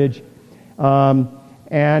heritage,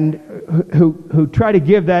 and who try to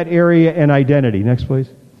give that area an identity. Next, please.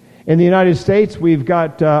 In the United States, we've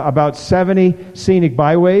got about 70 scenic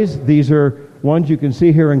byways. These are ones you can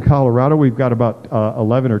see here in Colorado. We've got about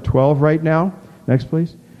 11 or 12 right now. Next,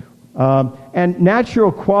 please. And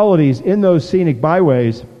natural qualities in those scenic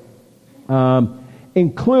byways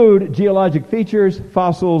include geologic features,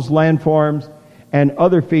 fossils, landforms, and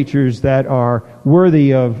other features that are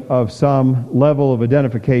worthy of some level of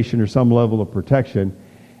identification or some level of protection.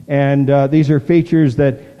 And these are features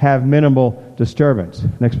that have minimal disturbance.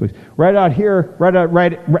 Next, please. Right out here,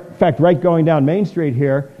 in fact, right going down Main Street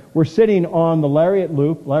here, we're sitting on the Lariat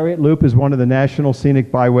Loop. Lariat Loop is one of the national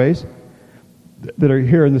scenic byways that are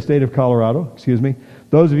here in the state of Colorado. Excuse me.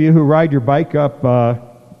 Those of you who ride your bike up the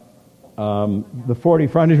 40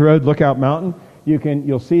 frontage road, Lookout Mountain,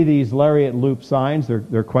 you'll see these Lariat Loop signs.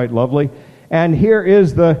 They're quite lovely. And here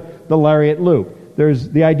is the Lariat Loop.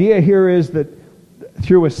 The idea here is that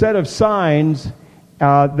through a set of signs,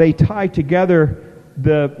 they tie together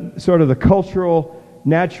the sort of the cultural,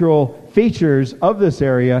 natural features of this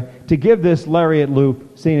area to give this Lariat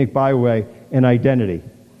Loop scenic byway an identity.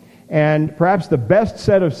 And perhaps the best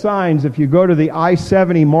set of signs, if you go to the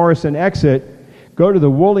I-70 Morrison exit, go to the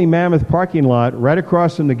Woolly Mammoth parking lot right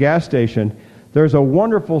across from the gas station, there's a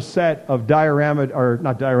wonderful set of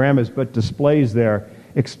displays there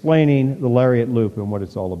explaining the Lariat Loop and what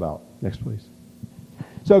it's all about. Next, please.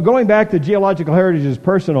 So going back to geological heritage is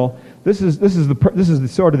personal, this is the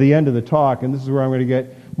sort of the end of the talk, and this is where I'm going to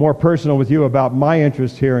get more personal with you about my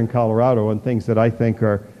interest here in Colorado and things that I think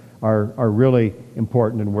are really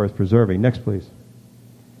important and worth preserving. Next, please.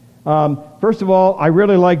 First of all, I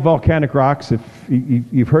really like volcanic rocks, if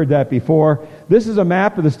you've heard that before. This is a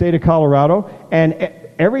map of the state of Colorado, and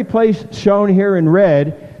every place shown here in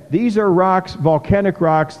red, these are rocks, volcanic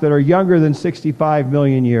rocks, that are younger than 65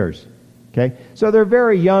 million years. Okay? So they're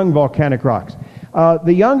very young volcanic rocks.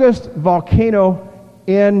 The youngest volcano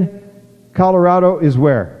in Colorado is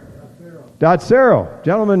where? Dotsero.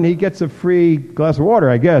 Gentlemen, he gets a free glass of water,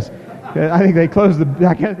 I guess. I think they closed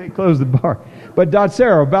the bar. But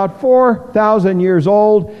Dotsero, about 4,000 years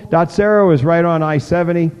old. Dotsero is right on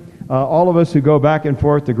I-70. All of us who go back and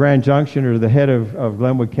forth to Grand Junction or to the head of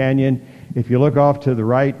Glenwood Canyon, if you look off to the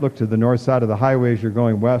right, look to the north side of the highway as you're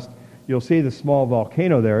going west, you'll see the small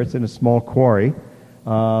volcano there. It's in a small quarry.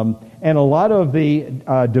 And a lot of the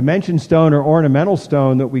dimension stone or ornamental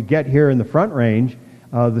stone that we get here in the Front Range,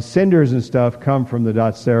 the cinders and stuff, come from the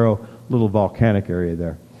Dotsero little volcanic area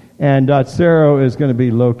there. And Dotsero is going to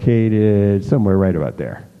be located somewhere right about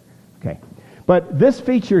there. Okay. But this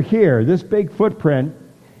feature here, this big footprint,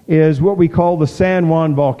 is what we call the San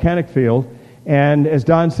Juan Volcanic Field. And as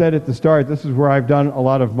Don said at the start, this is where I've done a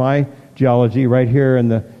lot of my geology, right here in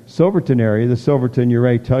the Silverton area, the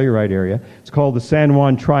Silverton-Urey-Telluride area. It's called the San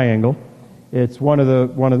Juan Triangle. It's one of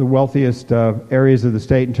the wealthiest areas of the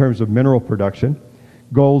state in terms of mineral production.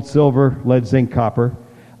 Gold, silver, lead, zinc, copper.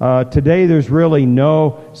 Today, there's really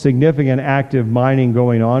no significant active mining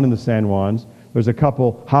going on in the San Juans. There's a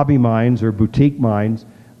couple hobby mines or boutique mines,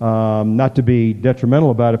 not to be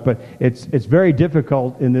detrimental about it, but it's very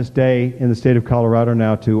difficult in this day in the state of Colorado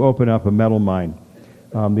now to open up a metal mine.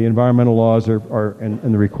 The environmental laws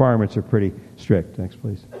and the requirements are pretty strict. Next,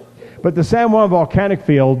 please. But the San Juan volcanic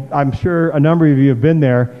field, I'm sure a number of you have been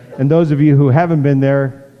there, and those of you who haven't been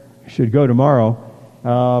there should go tomorrow.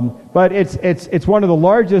 But it's one of the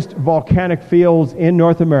largest volcanic fields in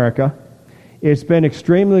North America. It's been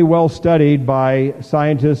extremely well studied by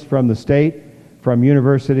scientists from the state, from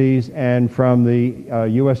universities, and from the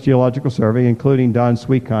U.S. Geological Survey, including Don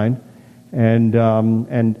Sweetkind and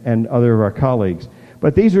other of our colleagues.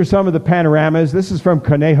 But these are some of the panoramas. This is from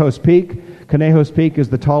Conejos Peak. Conejos Peak is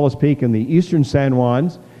the tallest peak in the eastern San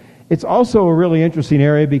Juans. It's also a really interesting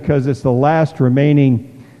area because it's the last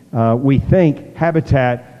remaining, we think,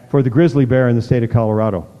 habitat for the grizzly bear in the state of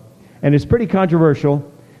Colorado. And it's pretty controversial.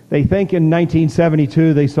 They think in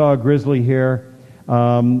 1972 they saw a grizzly here.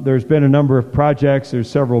 There's been a number of projects. There's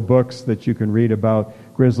several books that you can read about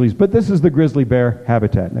grizzlies. But this is the grizzly bear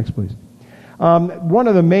habitat. Next, please. One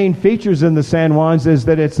of the main features in the San Juans is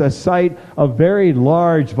that it's a site of very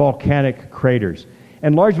large volcanic craters.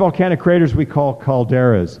 And large volcanic craters we call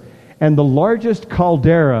calderas. And the largest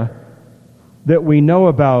caldera that we know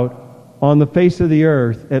about on the face of the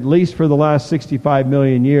earth, at least for the last 65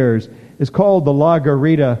 million years, is called the La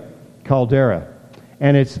Garita caldera.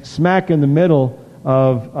 And it's smack in the middle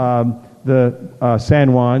of the San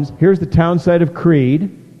Juans. Here's the town site of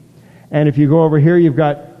Creed. And if you go over here, you've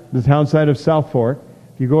got the town site of South Fork.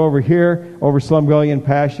 If you go over here, over Slumgullion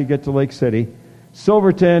Pass, you get to Lake City.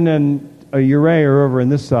 Silverton and Ouray are over on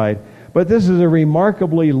this side. But this is a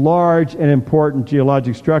remarkably large and important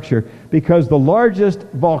geologic structure because the largest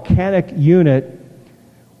volcanic unit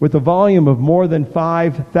with a volume of more than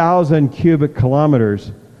 5,000 cubic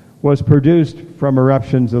kilometers was produced from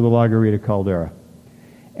eruptions of the La Garita caldera.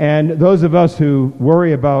 And those of us who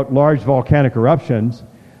worry about large volcanic eruptions,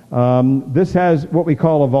 this has what we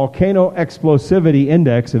call a volcano explosivity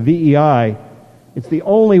index, a VEI. It's the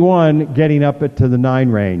only one getting up to the 9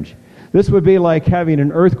 range. This would be like having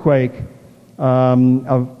an earthquake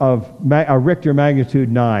of a Richter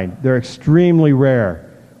magnitude 9. They're extremely rare.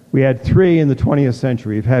 We had 3 in the 20th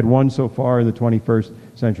century. We've had 1 so far in the 21st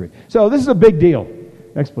century. So this is a big deal.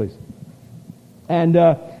 Next, please. And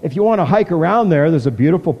if you want to hike around there, there's a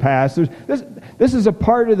beautiful pass. This is a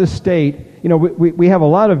part of the state. You know, we have a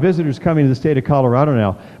lot of visitors coming to the state of Colorado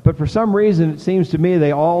now, but for some reason it seems to me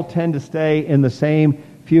they all tend to stay in the same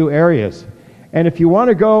few areas. And if you want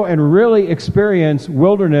to go and really experience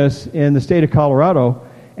wilderness in the state of Colorado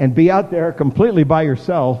and be out there completely by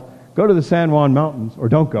yourself, go to the San Juan Mountains, or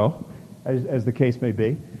don't go, as the case may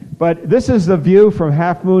be. But this is the view from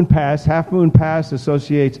Half Moon Pass. Half Moon Pass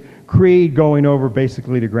associates Creed going over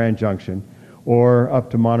basically to Grand Junction or up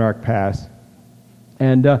to Monarch Pass.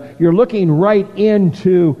 And you're looking right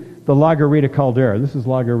into the La Garita caldera. This is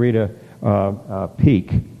La Garita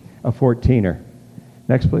Peak, a 14er.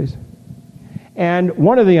 Next, please. And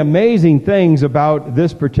one of the amazing things about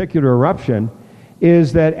this particular eruption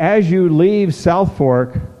is that as you leave South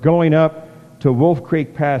Fork going up to Wolf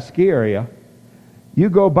Creek Pass ski area, you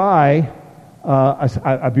go by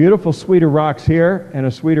a beautiful suite of rocks here and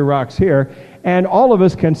a suite of rocks here, and all of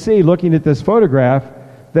us can see, looking at this photograph,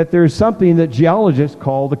 that there's something that geologists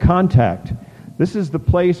call the contact. This is the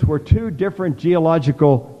place where 2 different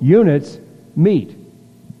geological units meet.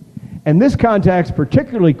 And this contact's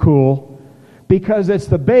particularly cool because it's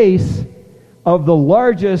the base of the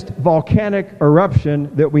largest volcanic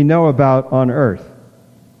eruption that we know about on Earth.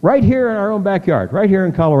 Right here in our own backyard, right here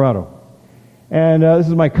in Colorado. And this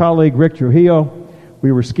is my colleague Rick Trujillo.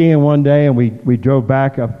 We were skiing one day and we drove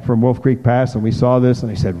back up from Wolf Creek Pass and we saw this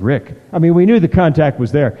and I said, Rick, I mean, we knew the contact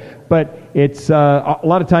was there, but it's a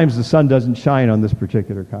lot of times the sun doesn't shine on this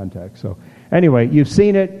particular contact. So anyway, you've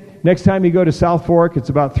seen it. Next time you go to South Fork, it's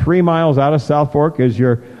about 3 miles out of South Fork as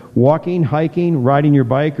you're walking, hiking, riding your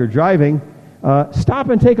bike, or driving. Stop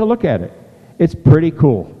and take a look at it. It's pretty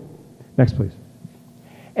cool. Next, please.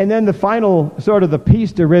 And then the final, sort of the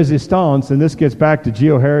piece de resistance, and this gets back to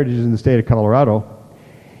geoheritage in the state of Colorado.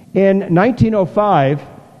 In 1905,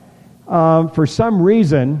 for some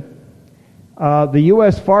reason, the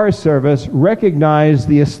U.S. Forest Service recognized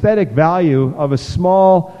the aesthetic value of a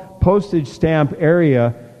small postage stamp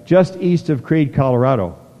area just east of Creed,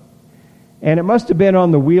 Colorado. And it must have been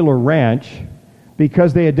on the Wheeler Ranch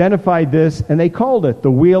because they identified this and they called it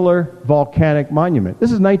the Wheeler Volcanic Monument.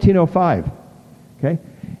 This is 1905. Okay?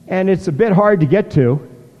 And it's a bit hard to get to.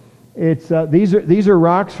 It's these are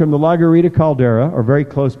rocks from the La Garita caldera, or very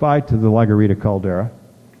close by to the La Garita caldera.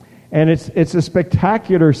 And it's a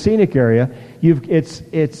spectacular scenic area.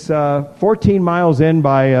 It's 14 miles in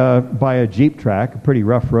by a jeep track, a pretty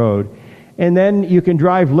rough road. And then you can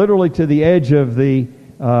drive literally to the edge of the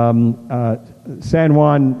San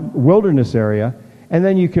Juan wilderness area, and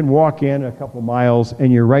then you can walk in a couple miles,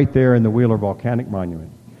 and you're right there in the Wheeler Volcanic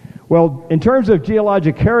Monument. Well, in terms of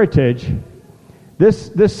geologic heritage,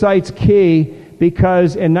 this site's key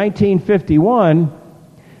because in 1951,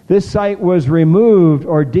 this site was removed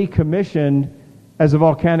or decommissioned as a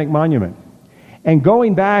volcanic monument. And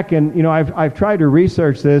going back, and I've tried to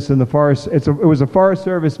research this in the forest. It was a Forest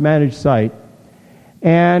Service managed site,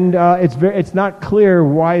 and it's not clear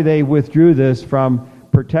why they withdrew this from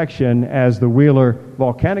protection as the Wheeler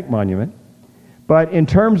Volcanic Monument. But in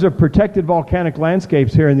terms of protected volcanic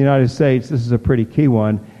landscapes here in the United States, this is a pretty key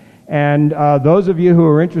one. And those of you who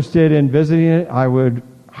are interested in visiting it, I would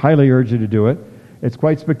highly urge you to do it. It's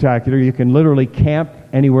quite spectacular. You can literally camp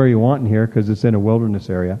anywhere you want in here because it's in a wilderness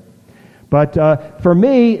area. But for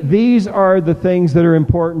me, these are the things that are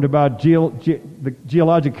important about the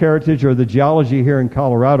geologic heritage or the geology here in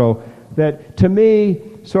Colorado that, to me,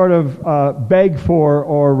 sort of beg for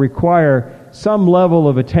or require some level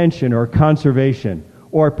of attention or conservation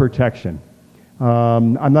or protection.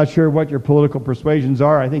 I'm not sure what your political persuasions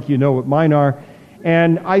are. I think you know what mine are.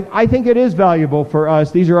 And I think it is valuable for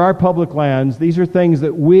us. These are our public lands. These are things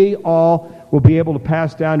that we all will be able to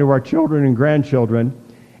pass down to our children and grandchildren,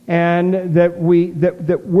 and that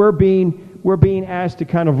we're being asked to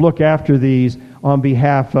kind of look after these on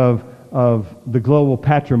behalf of the global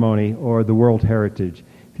patrimony or the world heritage,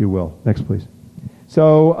 if you will. Next, please.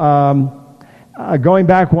 So going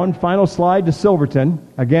back one final slide to Silverton,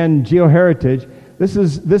 again, geoheritage. This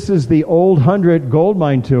is the Old 100 Gold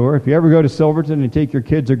Mine Tour. If you ever go to Silverton and take your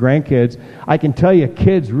kids or grandkids, I can tell you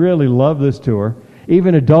kids really love this tour.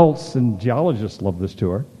 Even adults and geologists love this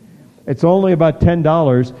tour. It's only about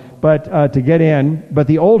 $10 but to get in. But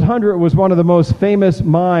the Old 100 was one of the most famous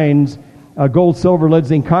mines, gold, silver, lead,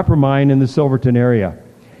 zinc, copper mine in the Silverton area.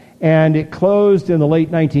 And it closed in the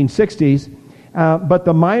late 1960s. But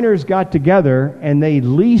the miners got together and they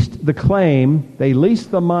leased the claim, they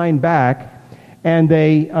leased the mine back, and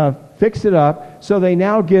they fixed it up, so they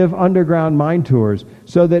now give underground mine tours,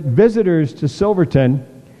 so that visitors to Silverton,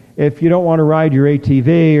 if you don't want to ride your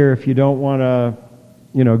ATV, or if you don't want to,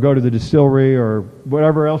 go to the distillery, or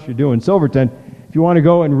whatever else you do in Silverton, if you want to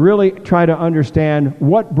go and really try to understand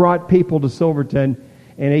what brought people to Silverton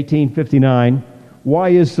in 1859, why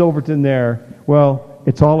is Silverton there? Well,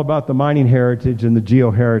 it's all about the mining heritage and the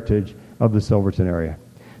geoheritage of the Silverton area.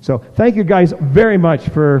 So thank you guys very much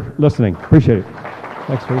for listening. Appreciate it.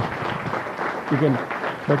 Next, please. You can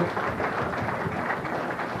take it.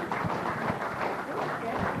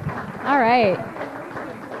 All right.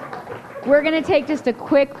 We're going to take just a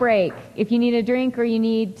quick break if you need a drink or you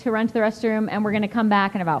need to run to the restroom, and we're going to come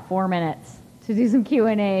back in about 4 minutes to do some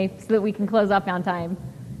Q&A so that we can close up on time.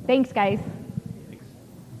 Thanks, guys. Thanks.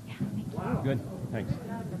 Yeah, thank you. Good. Thanks.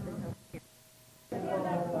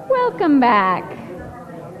 Welcome back.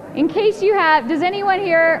 In case you have, does anyone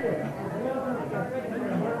here?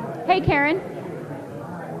 Hey, Karen.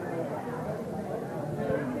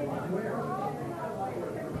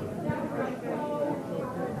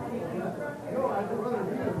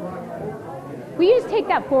 Will you just take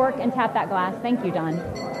that fork and tap that glass? Thank you, Don.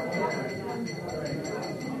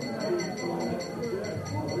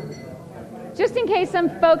 Just in case some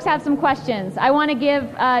folks have some questions, I want to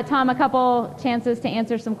give Tom a couple chances to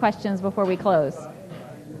answer some questions before we close.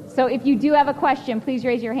 So if you do have a question, please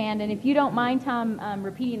raise your hand. And if you don't mind, Tom,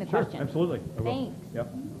 repeating the question. Sure, absolutely. Thanks.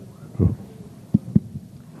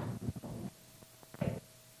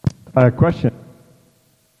 Yep. Question.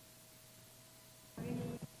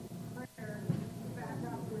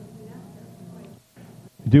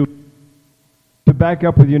 To back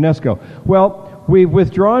up with UNESCO. Well, we've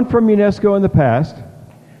withdrawn from UNESCO in the past.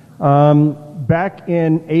 Back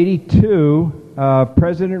in '82,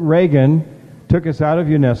 President Reagan took us out of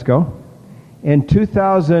UNESCO. In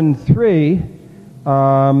 2003,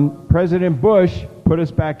 President Bush put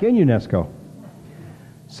us back in UNESCO.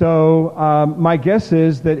 So my guess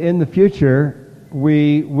is that in the future,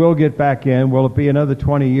 we will get back in. Will it be another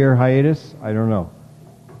 20-year hiatus? I don't know.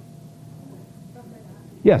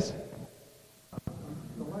 Yes?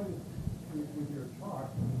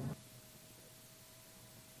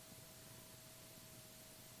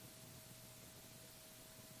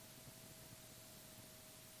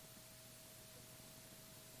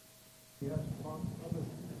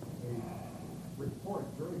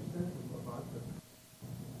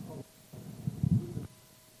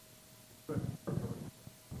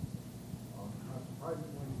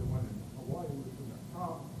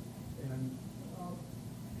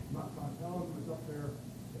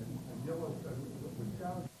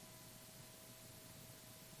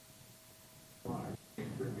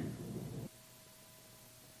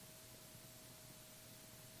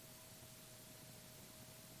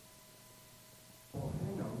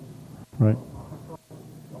 Right.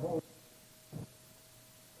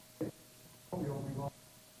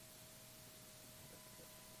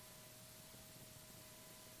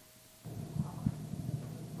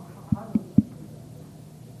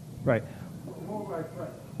 Right.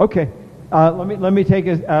 Okay. Let me take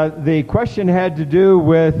it. The question had to do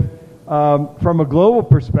with, from a global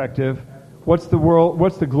perspective, what's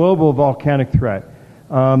the global volcanic threat?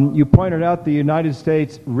 You pointed out the United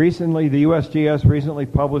States recently, the USGS recently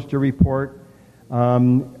published a report.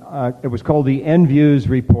 It was called the NVEWS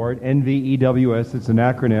report, NVEWS, it's an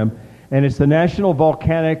acronym, and it's the National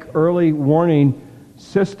Volcanic Early Warning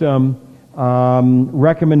System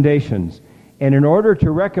recommendations. And in order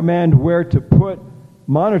to recommend where to put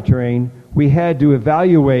monitoring, we had to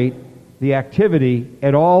evaluate the activity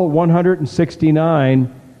at all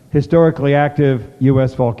 169 historically active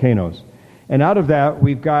U.S. volcanoes. And out of that,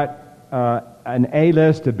 we've got an A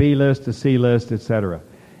list, a B list, a C list, etc.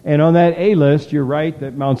 And on that A list, you're right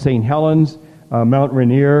that Mount St. Helens, Mount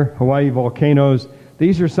Rainier, Hawaii volcanoes,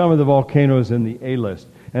 these are some of the volcanoes in the A list.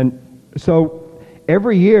 And so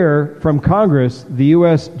every year from Congress, the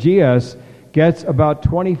USGS gets about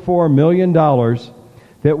 $24 million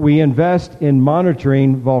that we invest in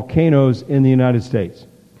monitoring volcanoes in the United States.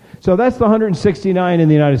 So that's the 169 in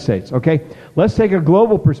the United States, okay? Let's take a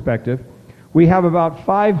global perspective. We have about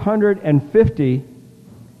 550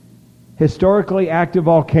 historically active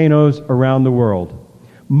volcanoes around the world.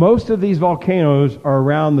 Most of these volcanoes are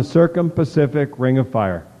around the Circum-Pacific Ring of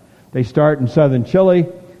Fire. They start in southern Chile,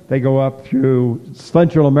 they go up through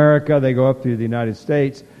Central America, they go up through the United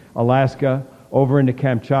States, Alaska, over into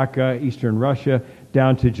Kamchatka, eastern Russia,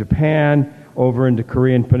 down to Japan, over into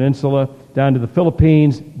Korean Peninsula, down to the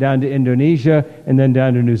Philippines, down to Indonesia, and then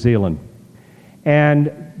down to New Zealand.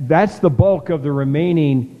 And that's the bulk of the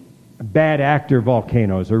remaining bad actor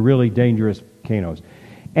volcanoes, or really dangerous volcanoes.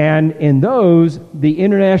 And in those, the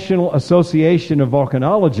International Association of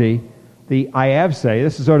Volcanology, the IAVSE,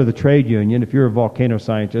 this is sort of the trade union. If you're a volcano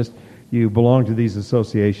scientist, you belong to these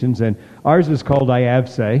associations, and ours is called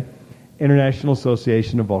IAVSE, International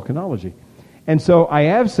Association of Volcanology. And so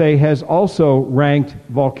IAVSE has also ranked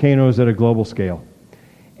volcanoes at a global scale.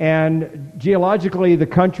 And geologically, the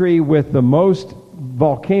country with the most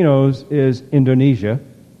volcanoes is Indonesia.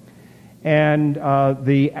 And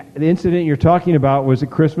the incident you're talking about was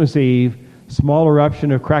at Christmas Eve, small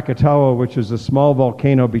eruption of Krakatoa, which is a small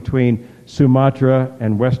volcano between Sumatra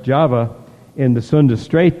and West Java in the Sunda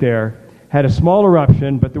Strait there, had a small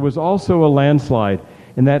eruption, but there was also a landslide.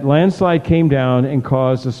 And that landslide came down and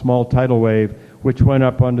caused a small tidal wave, which went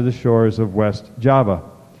up onto the shores of West Java.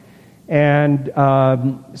 And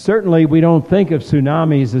certainly we don't think of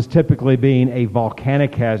tsunamis as typically being a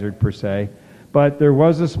volcanic hazard per se, but there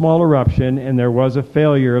was a small eruption and there was a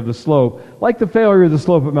failure of the slope, like the failure of the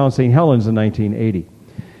slope at Mount St. Helens in 1980.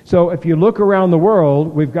 So if you look around the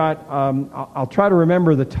world, we've got, I'll try to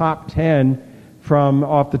remember the top 10 from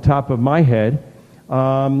off the top of my head.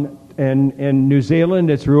 In New Zealand,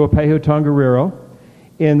 it's Ruapehu Tongariro.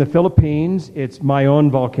 In the Philippines, it's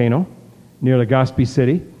Mayon volcano near Legazpi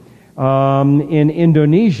City. In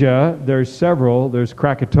Indonesia, there's several. There's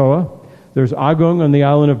Krakatoa. There's Agung on the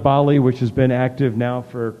island of Bali, which has been active now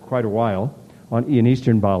for quite a while in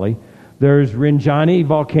eastern Bali. There's Rinjani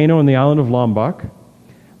volcano on the island of Lombok.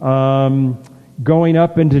 Going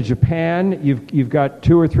up into Japan, you've got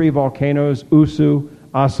 2 or 3 volcanoes, Usu,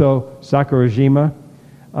 Aso, Sakurajima.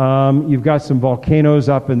 You've got some volcanoes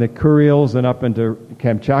up in the Kurils and up into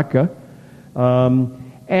Kamchatka.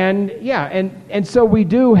 And so we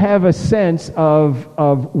do have a sense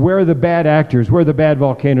of where the bad actors, where the bad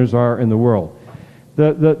volcanoes are in the world.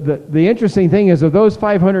 The interesting thing is, of those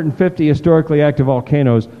 550 historically active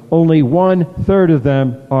volcanoes, only 1/3 of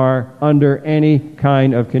them are under any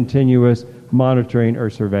kind of continuous monitoring or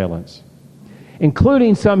surveillance,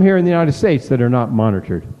 including some here in the United States that are not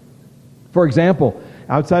monitored. For example,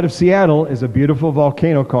 outside of Seattle is a beautiful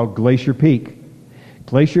volcano called Glacier Peak.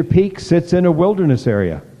 Glacier Peak sits in a wilderness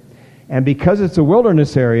area. And because it's a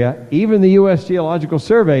wilderness area, even the U.S. Geological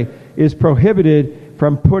Survey is prohibited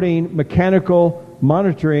from putting mechanical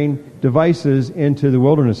monitoring devices into the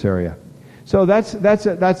wilderness area. So that's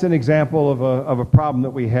an example of a problem that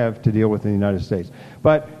we have to deal with in the United States.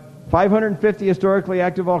 But 550 historically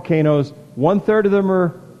active volcanoes, 1/3 of them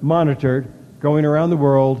are monitored going around the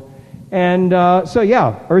world. And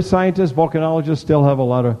Earth scientists, volcanologists still have a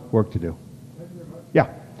lot of work to do. Yeah.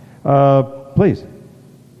 Please.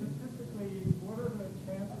 Statistically, what are the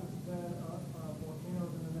chances that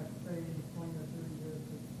volcanoes in the next, say, 20 or 30 years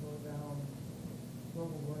could slow down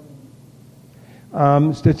global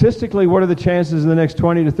warming? Statistically, what are the chances in the next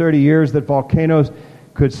 20 to 30 years that volcanoes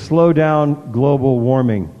could slow down global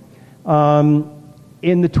warming.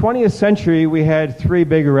 In the 20th century, we had three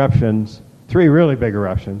really big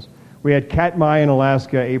eruptions. We had Katmai in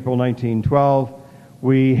Alaska, April 1912.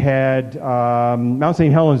 We had Mount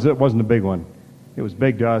St. Helens. It wasn't a big one. It was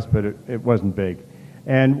big to us, but it wasn't big.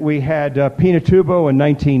 And we had Pinatubo in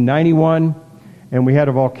 1991, and we had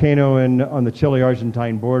a volcano on the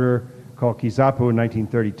Chile-Argentine border called Quizapu in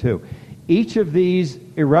 1932. Each of these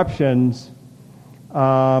eruptions,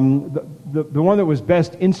 the one that was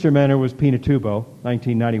best instrumented was Pinatubo,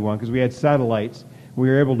 1991, because we had satellites. We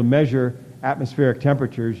were able to measure atmospheric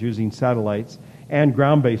temperatures using satellites and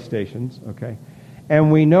ground-based stations, okay?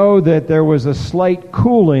 And we know that there was a slight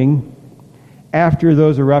cooling after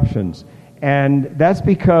those eruptions. And that's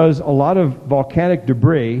because a lot of volcanic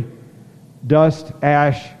debris, dust,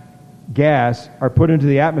 ash, gas, are put into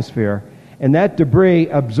the atmosphere, and that debris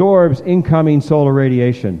absorbs incoming solar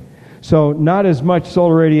radiation. So not as much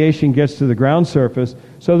solar radiation gets to the ground surface,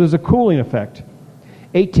 so there's a cooling effect.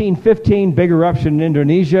 1815, big eruption in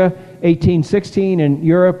Indonesia. 1816 in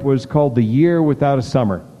Europe was called the year without a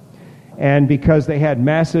summer. And because they had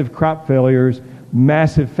massive crop failures,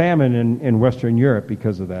 massive famine in Western Europe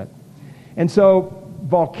because of that. And so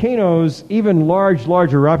volcanoes, even large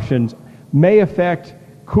eruptions, may affect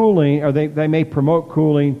cooling, or they may promote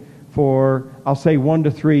cooling for, I'll say, 1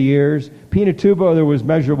 to 3 years. Pinatubo, there was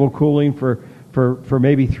measurable cooling for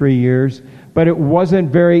maybe 3 years, but it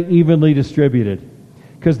wasn't very evenly distributed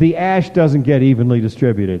because the ash doesn't get evenly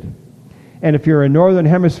distributed. And if you're a northern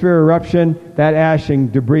hemisphere eruption, that ash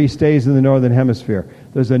and debris stays in the northern hemisphere.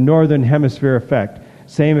 There's a northern hemisphere effect.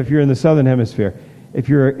 Same if you're in the southern hemisphere. If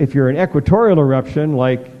you're an equatorial eruption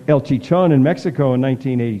like El Chichon in Mexico in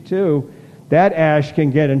 1982, that ash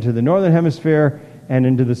can get into the northern hemisphere and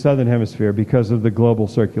into the southern hemisphere because of the global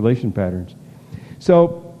circulation patterns.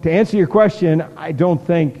 So to answer your question, I don't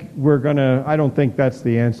think that's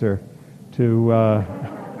the answer to,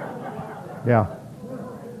 yeah.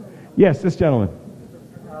 Yes, this gentleman.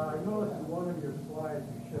 I noticed in one of your slides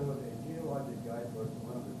you showed a geologic guidebook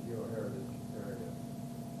for one of the geoheritage areas.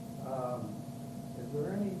 Is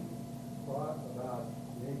there any thought about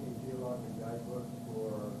making geologic guidebooks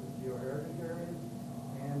for the geoheritage areas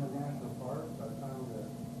and the national parks? I found that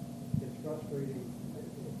it's frustrating. It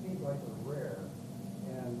seems like they're rare.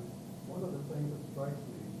 And one of the things that strikes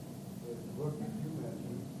me is the book that you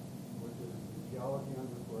mentioned, which is Geology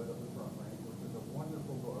Underfoot of the Front Range, which is a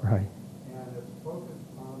wonderful book. Right. And it's focused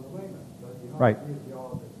on the layman, but you don't Right. have to be a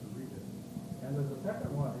geologist to read it. And there's a second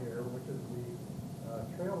one here, which is the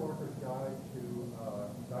Trail Worker's Guide to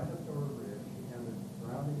Dinosaur Ridge and the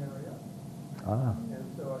surrounding area. And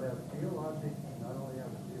so it has geologic, not only has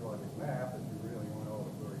a geologic map, if you really want all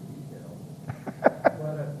the very details,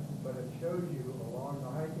 but it shows you along the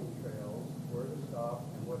hiking trails where to stop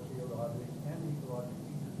and what geologic and ecologic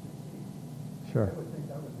features to see. Sure. I would think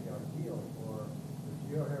that would be ideal for the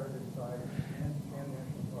geoheritage sites and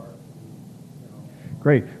national parks.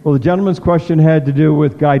 Great. Well, the gentleman's question had to do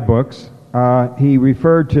with guidebooks. He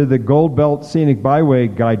referred to the Gold Belt Scenic Byway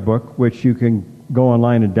guidebook, which you can go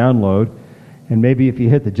online and download. And maybe if you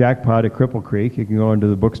hit the jackpot at Cripple Creek, you can go into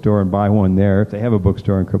the bookstore and buy one there, if they have a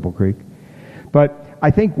bookstore in Cripple Creek. But I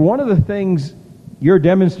think one of the things you're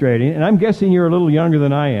demonstrating, and I'm guessing you're a little younger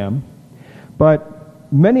than I am,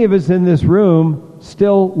 but many of us in this room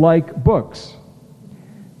still like books.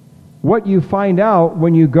 What you find out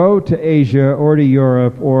when you go to Asia or to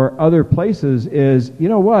Europe or other places is, you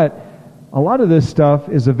know what? A lot of this stuff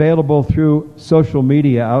is available through social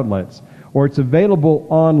media outlets, or it's available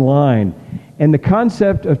online. And the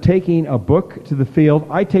concept of taking a book to the field,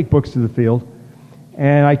 I take books to the field,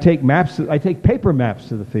 and I take paper maps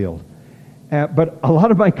to the field. But a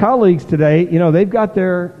lot of my colleagues today, they've got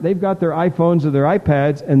their iPhones or their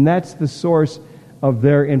iPads, and that's the source of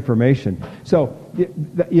their information. So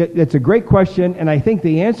it's a great question, and I think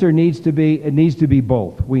the answer needs to be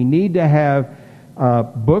both. We need to have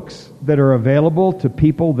books that are available to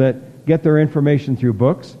people that get their information through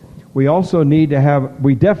books. We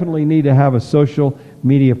definitely need to have a social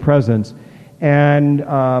media presence. And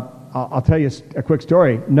I'll tell you a quick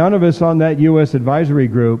story. None of us on that U.S. advisory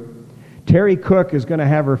group, Terry Cook is going to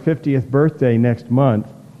have her 50th birthday next month,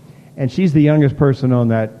 and she's the youngest person on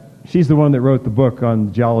that. She's the one that wrote the book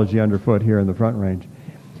on geology underfoot here in the Front Range.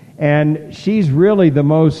 And she's really the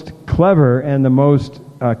most clever and the most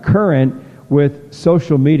current with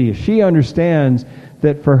social media. She understands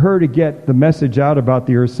that for her to get the message out about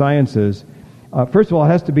the earth sciences, first of all, it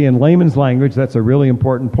has to be in layman's language. That's a really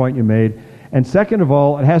important point you made. And second of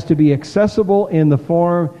all, it has to be accessible in the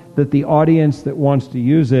form that the audience that wants to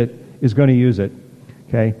use it is going to use it.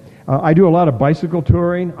 Okay? I do a lot of bicycle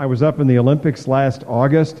touring. I was up in the Olympics last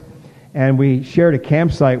August, and we shared a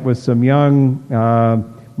campsite with some young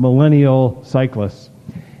millennial cyclists.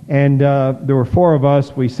 And there were 4 of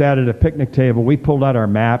us. We sat at a picnic table. We pulled out our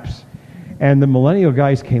maps, and the millennial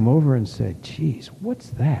guys came over and said, "Geez,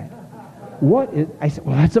 what's that? What is?" I said,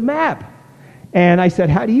 "Well, that's a map." And I said,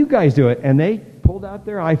 "How do you guys do it?" And they pulled out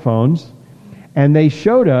their iPhones, and they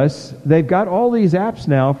showed us. They've got all these apps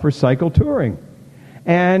now for cycle touring.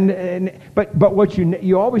 But what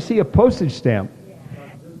you always see a postage stamp.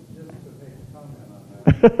 Just to make a comment on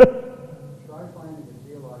that, try finding a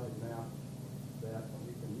geologic map that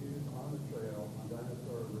we can use on the trail, on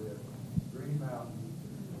Dinosaur Ridge, Green Mountain,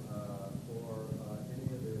 or any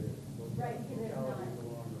of the localities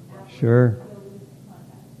along the front. Sure.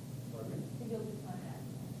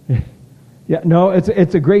 Yeah, no,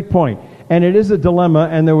 it's a great point, and it is a dilemma.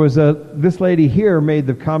 And there was this lady here made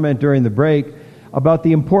the comment during the break about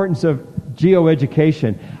the importance of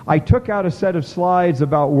geoeducation. I took out a set of slides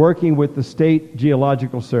about working with the state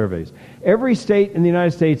geological surveys. Every state in the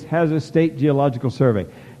United States has a state geological survey.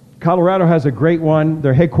 Colorado has a great one.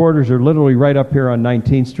 Their headquarters are literally right up here on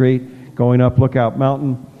 19th Street, going up Lookout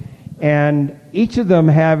Mountain. And each of them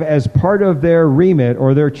have, as part of their remit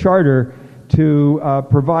or their charter, to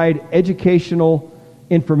provide educational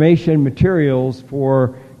information materials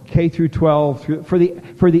for K through 12 for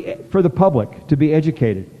the public to be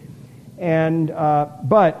educated. And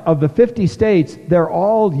but of the 50 states, they're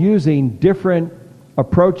all using different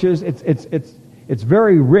approaches. It's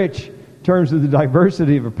very rich in terms of the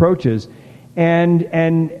diversity of approaches. And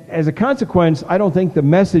as a consequence, I don't think the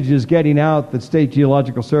message is getting out that state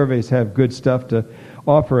geological surveys have good stuff to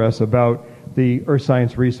offer us about the earth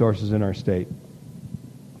science resources in our state.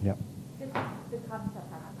 Yeah.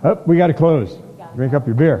 Oh, we got to close. Drink up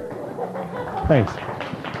your beer. Thanks.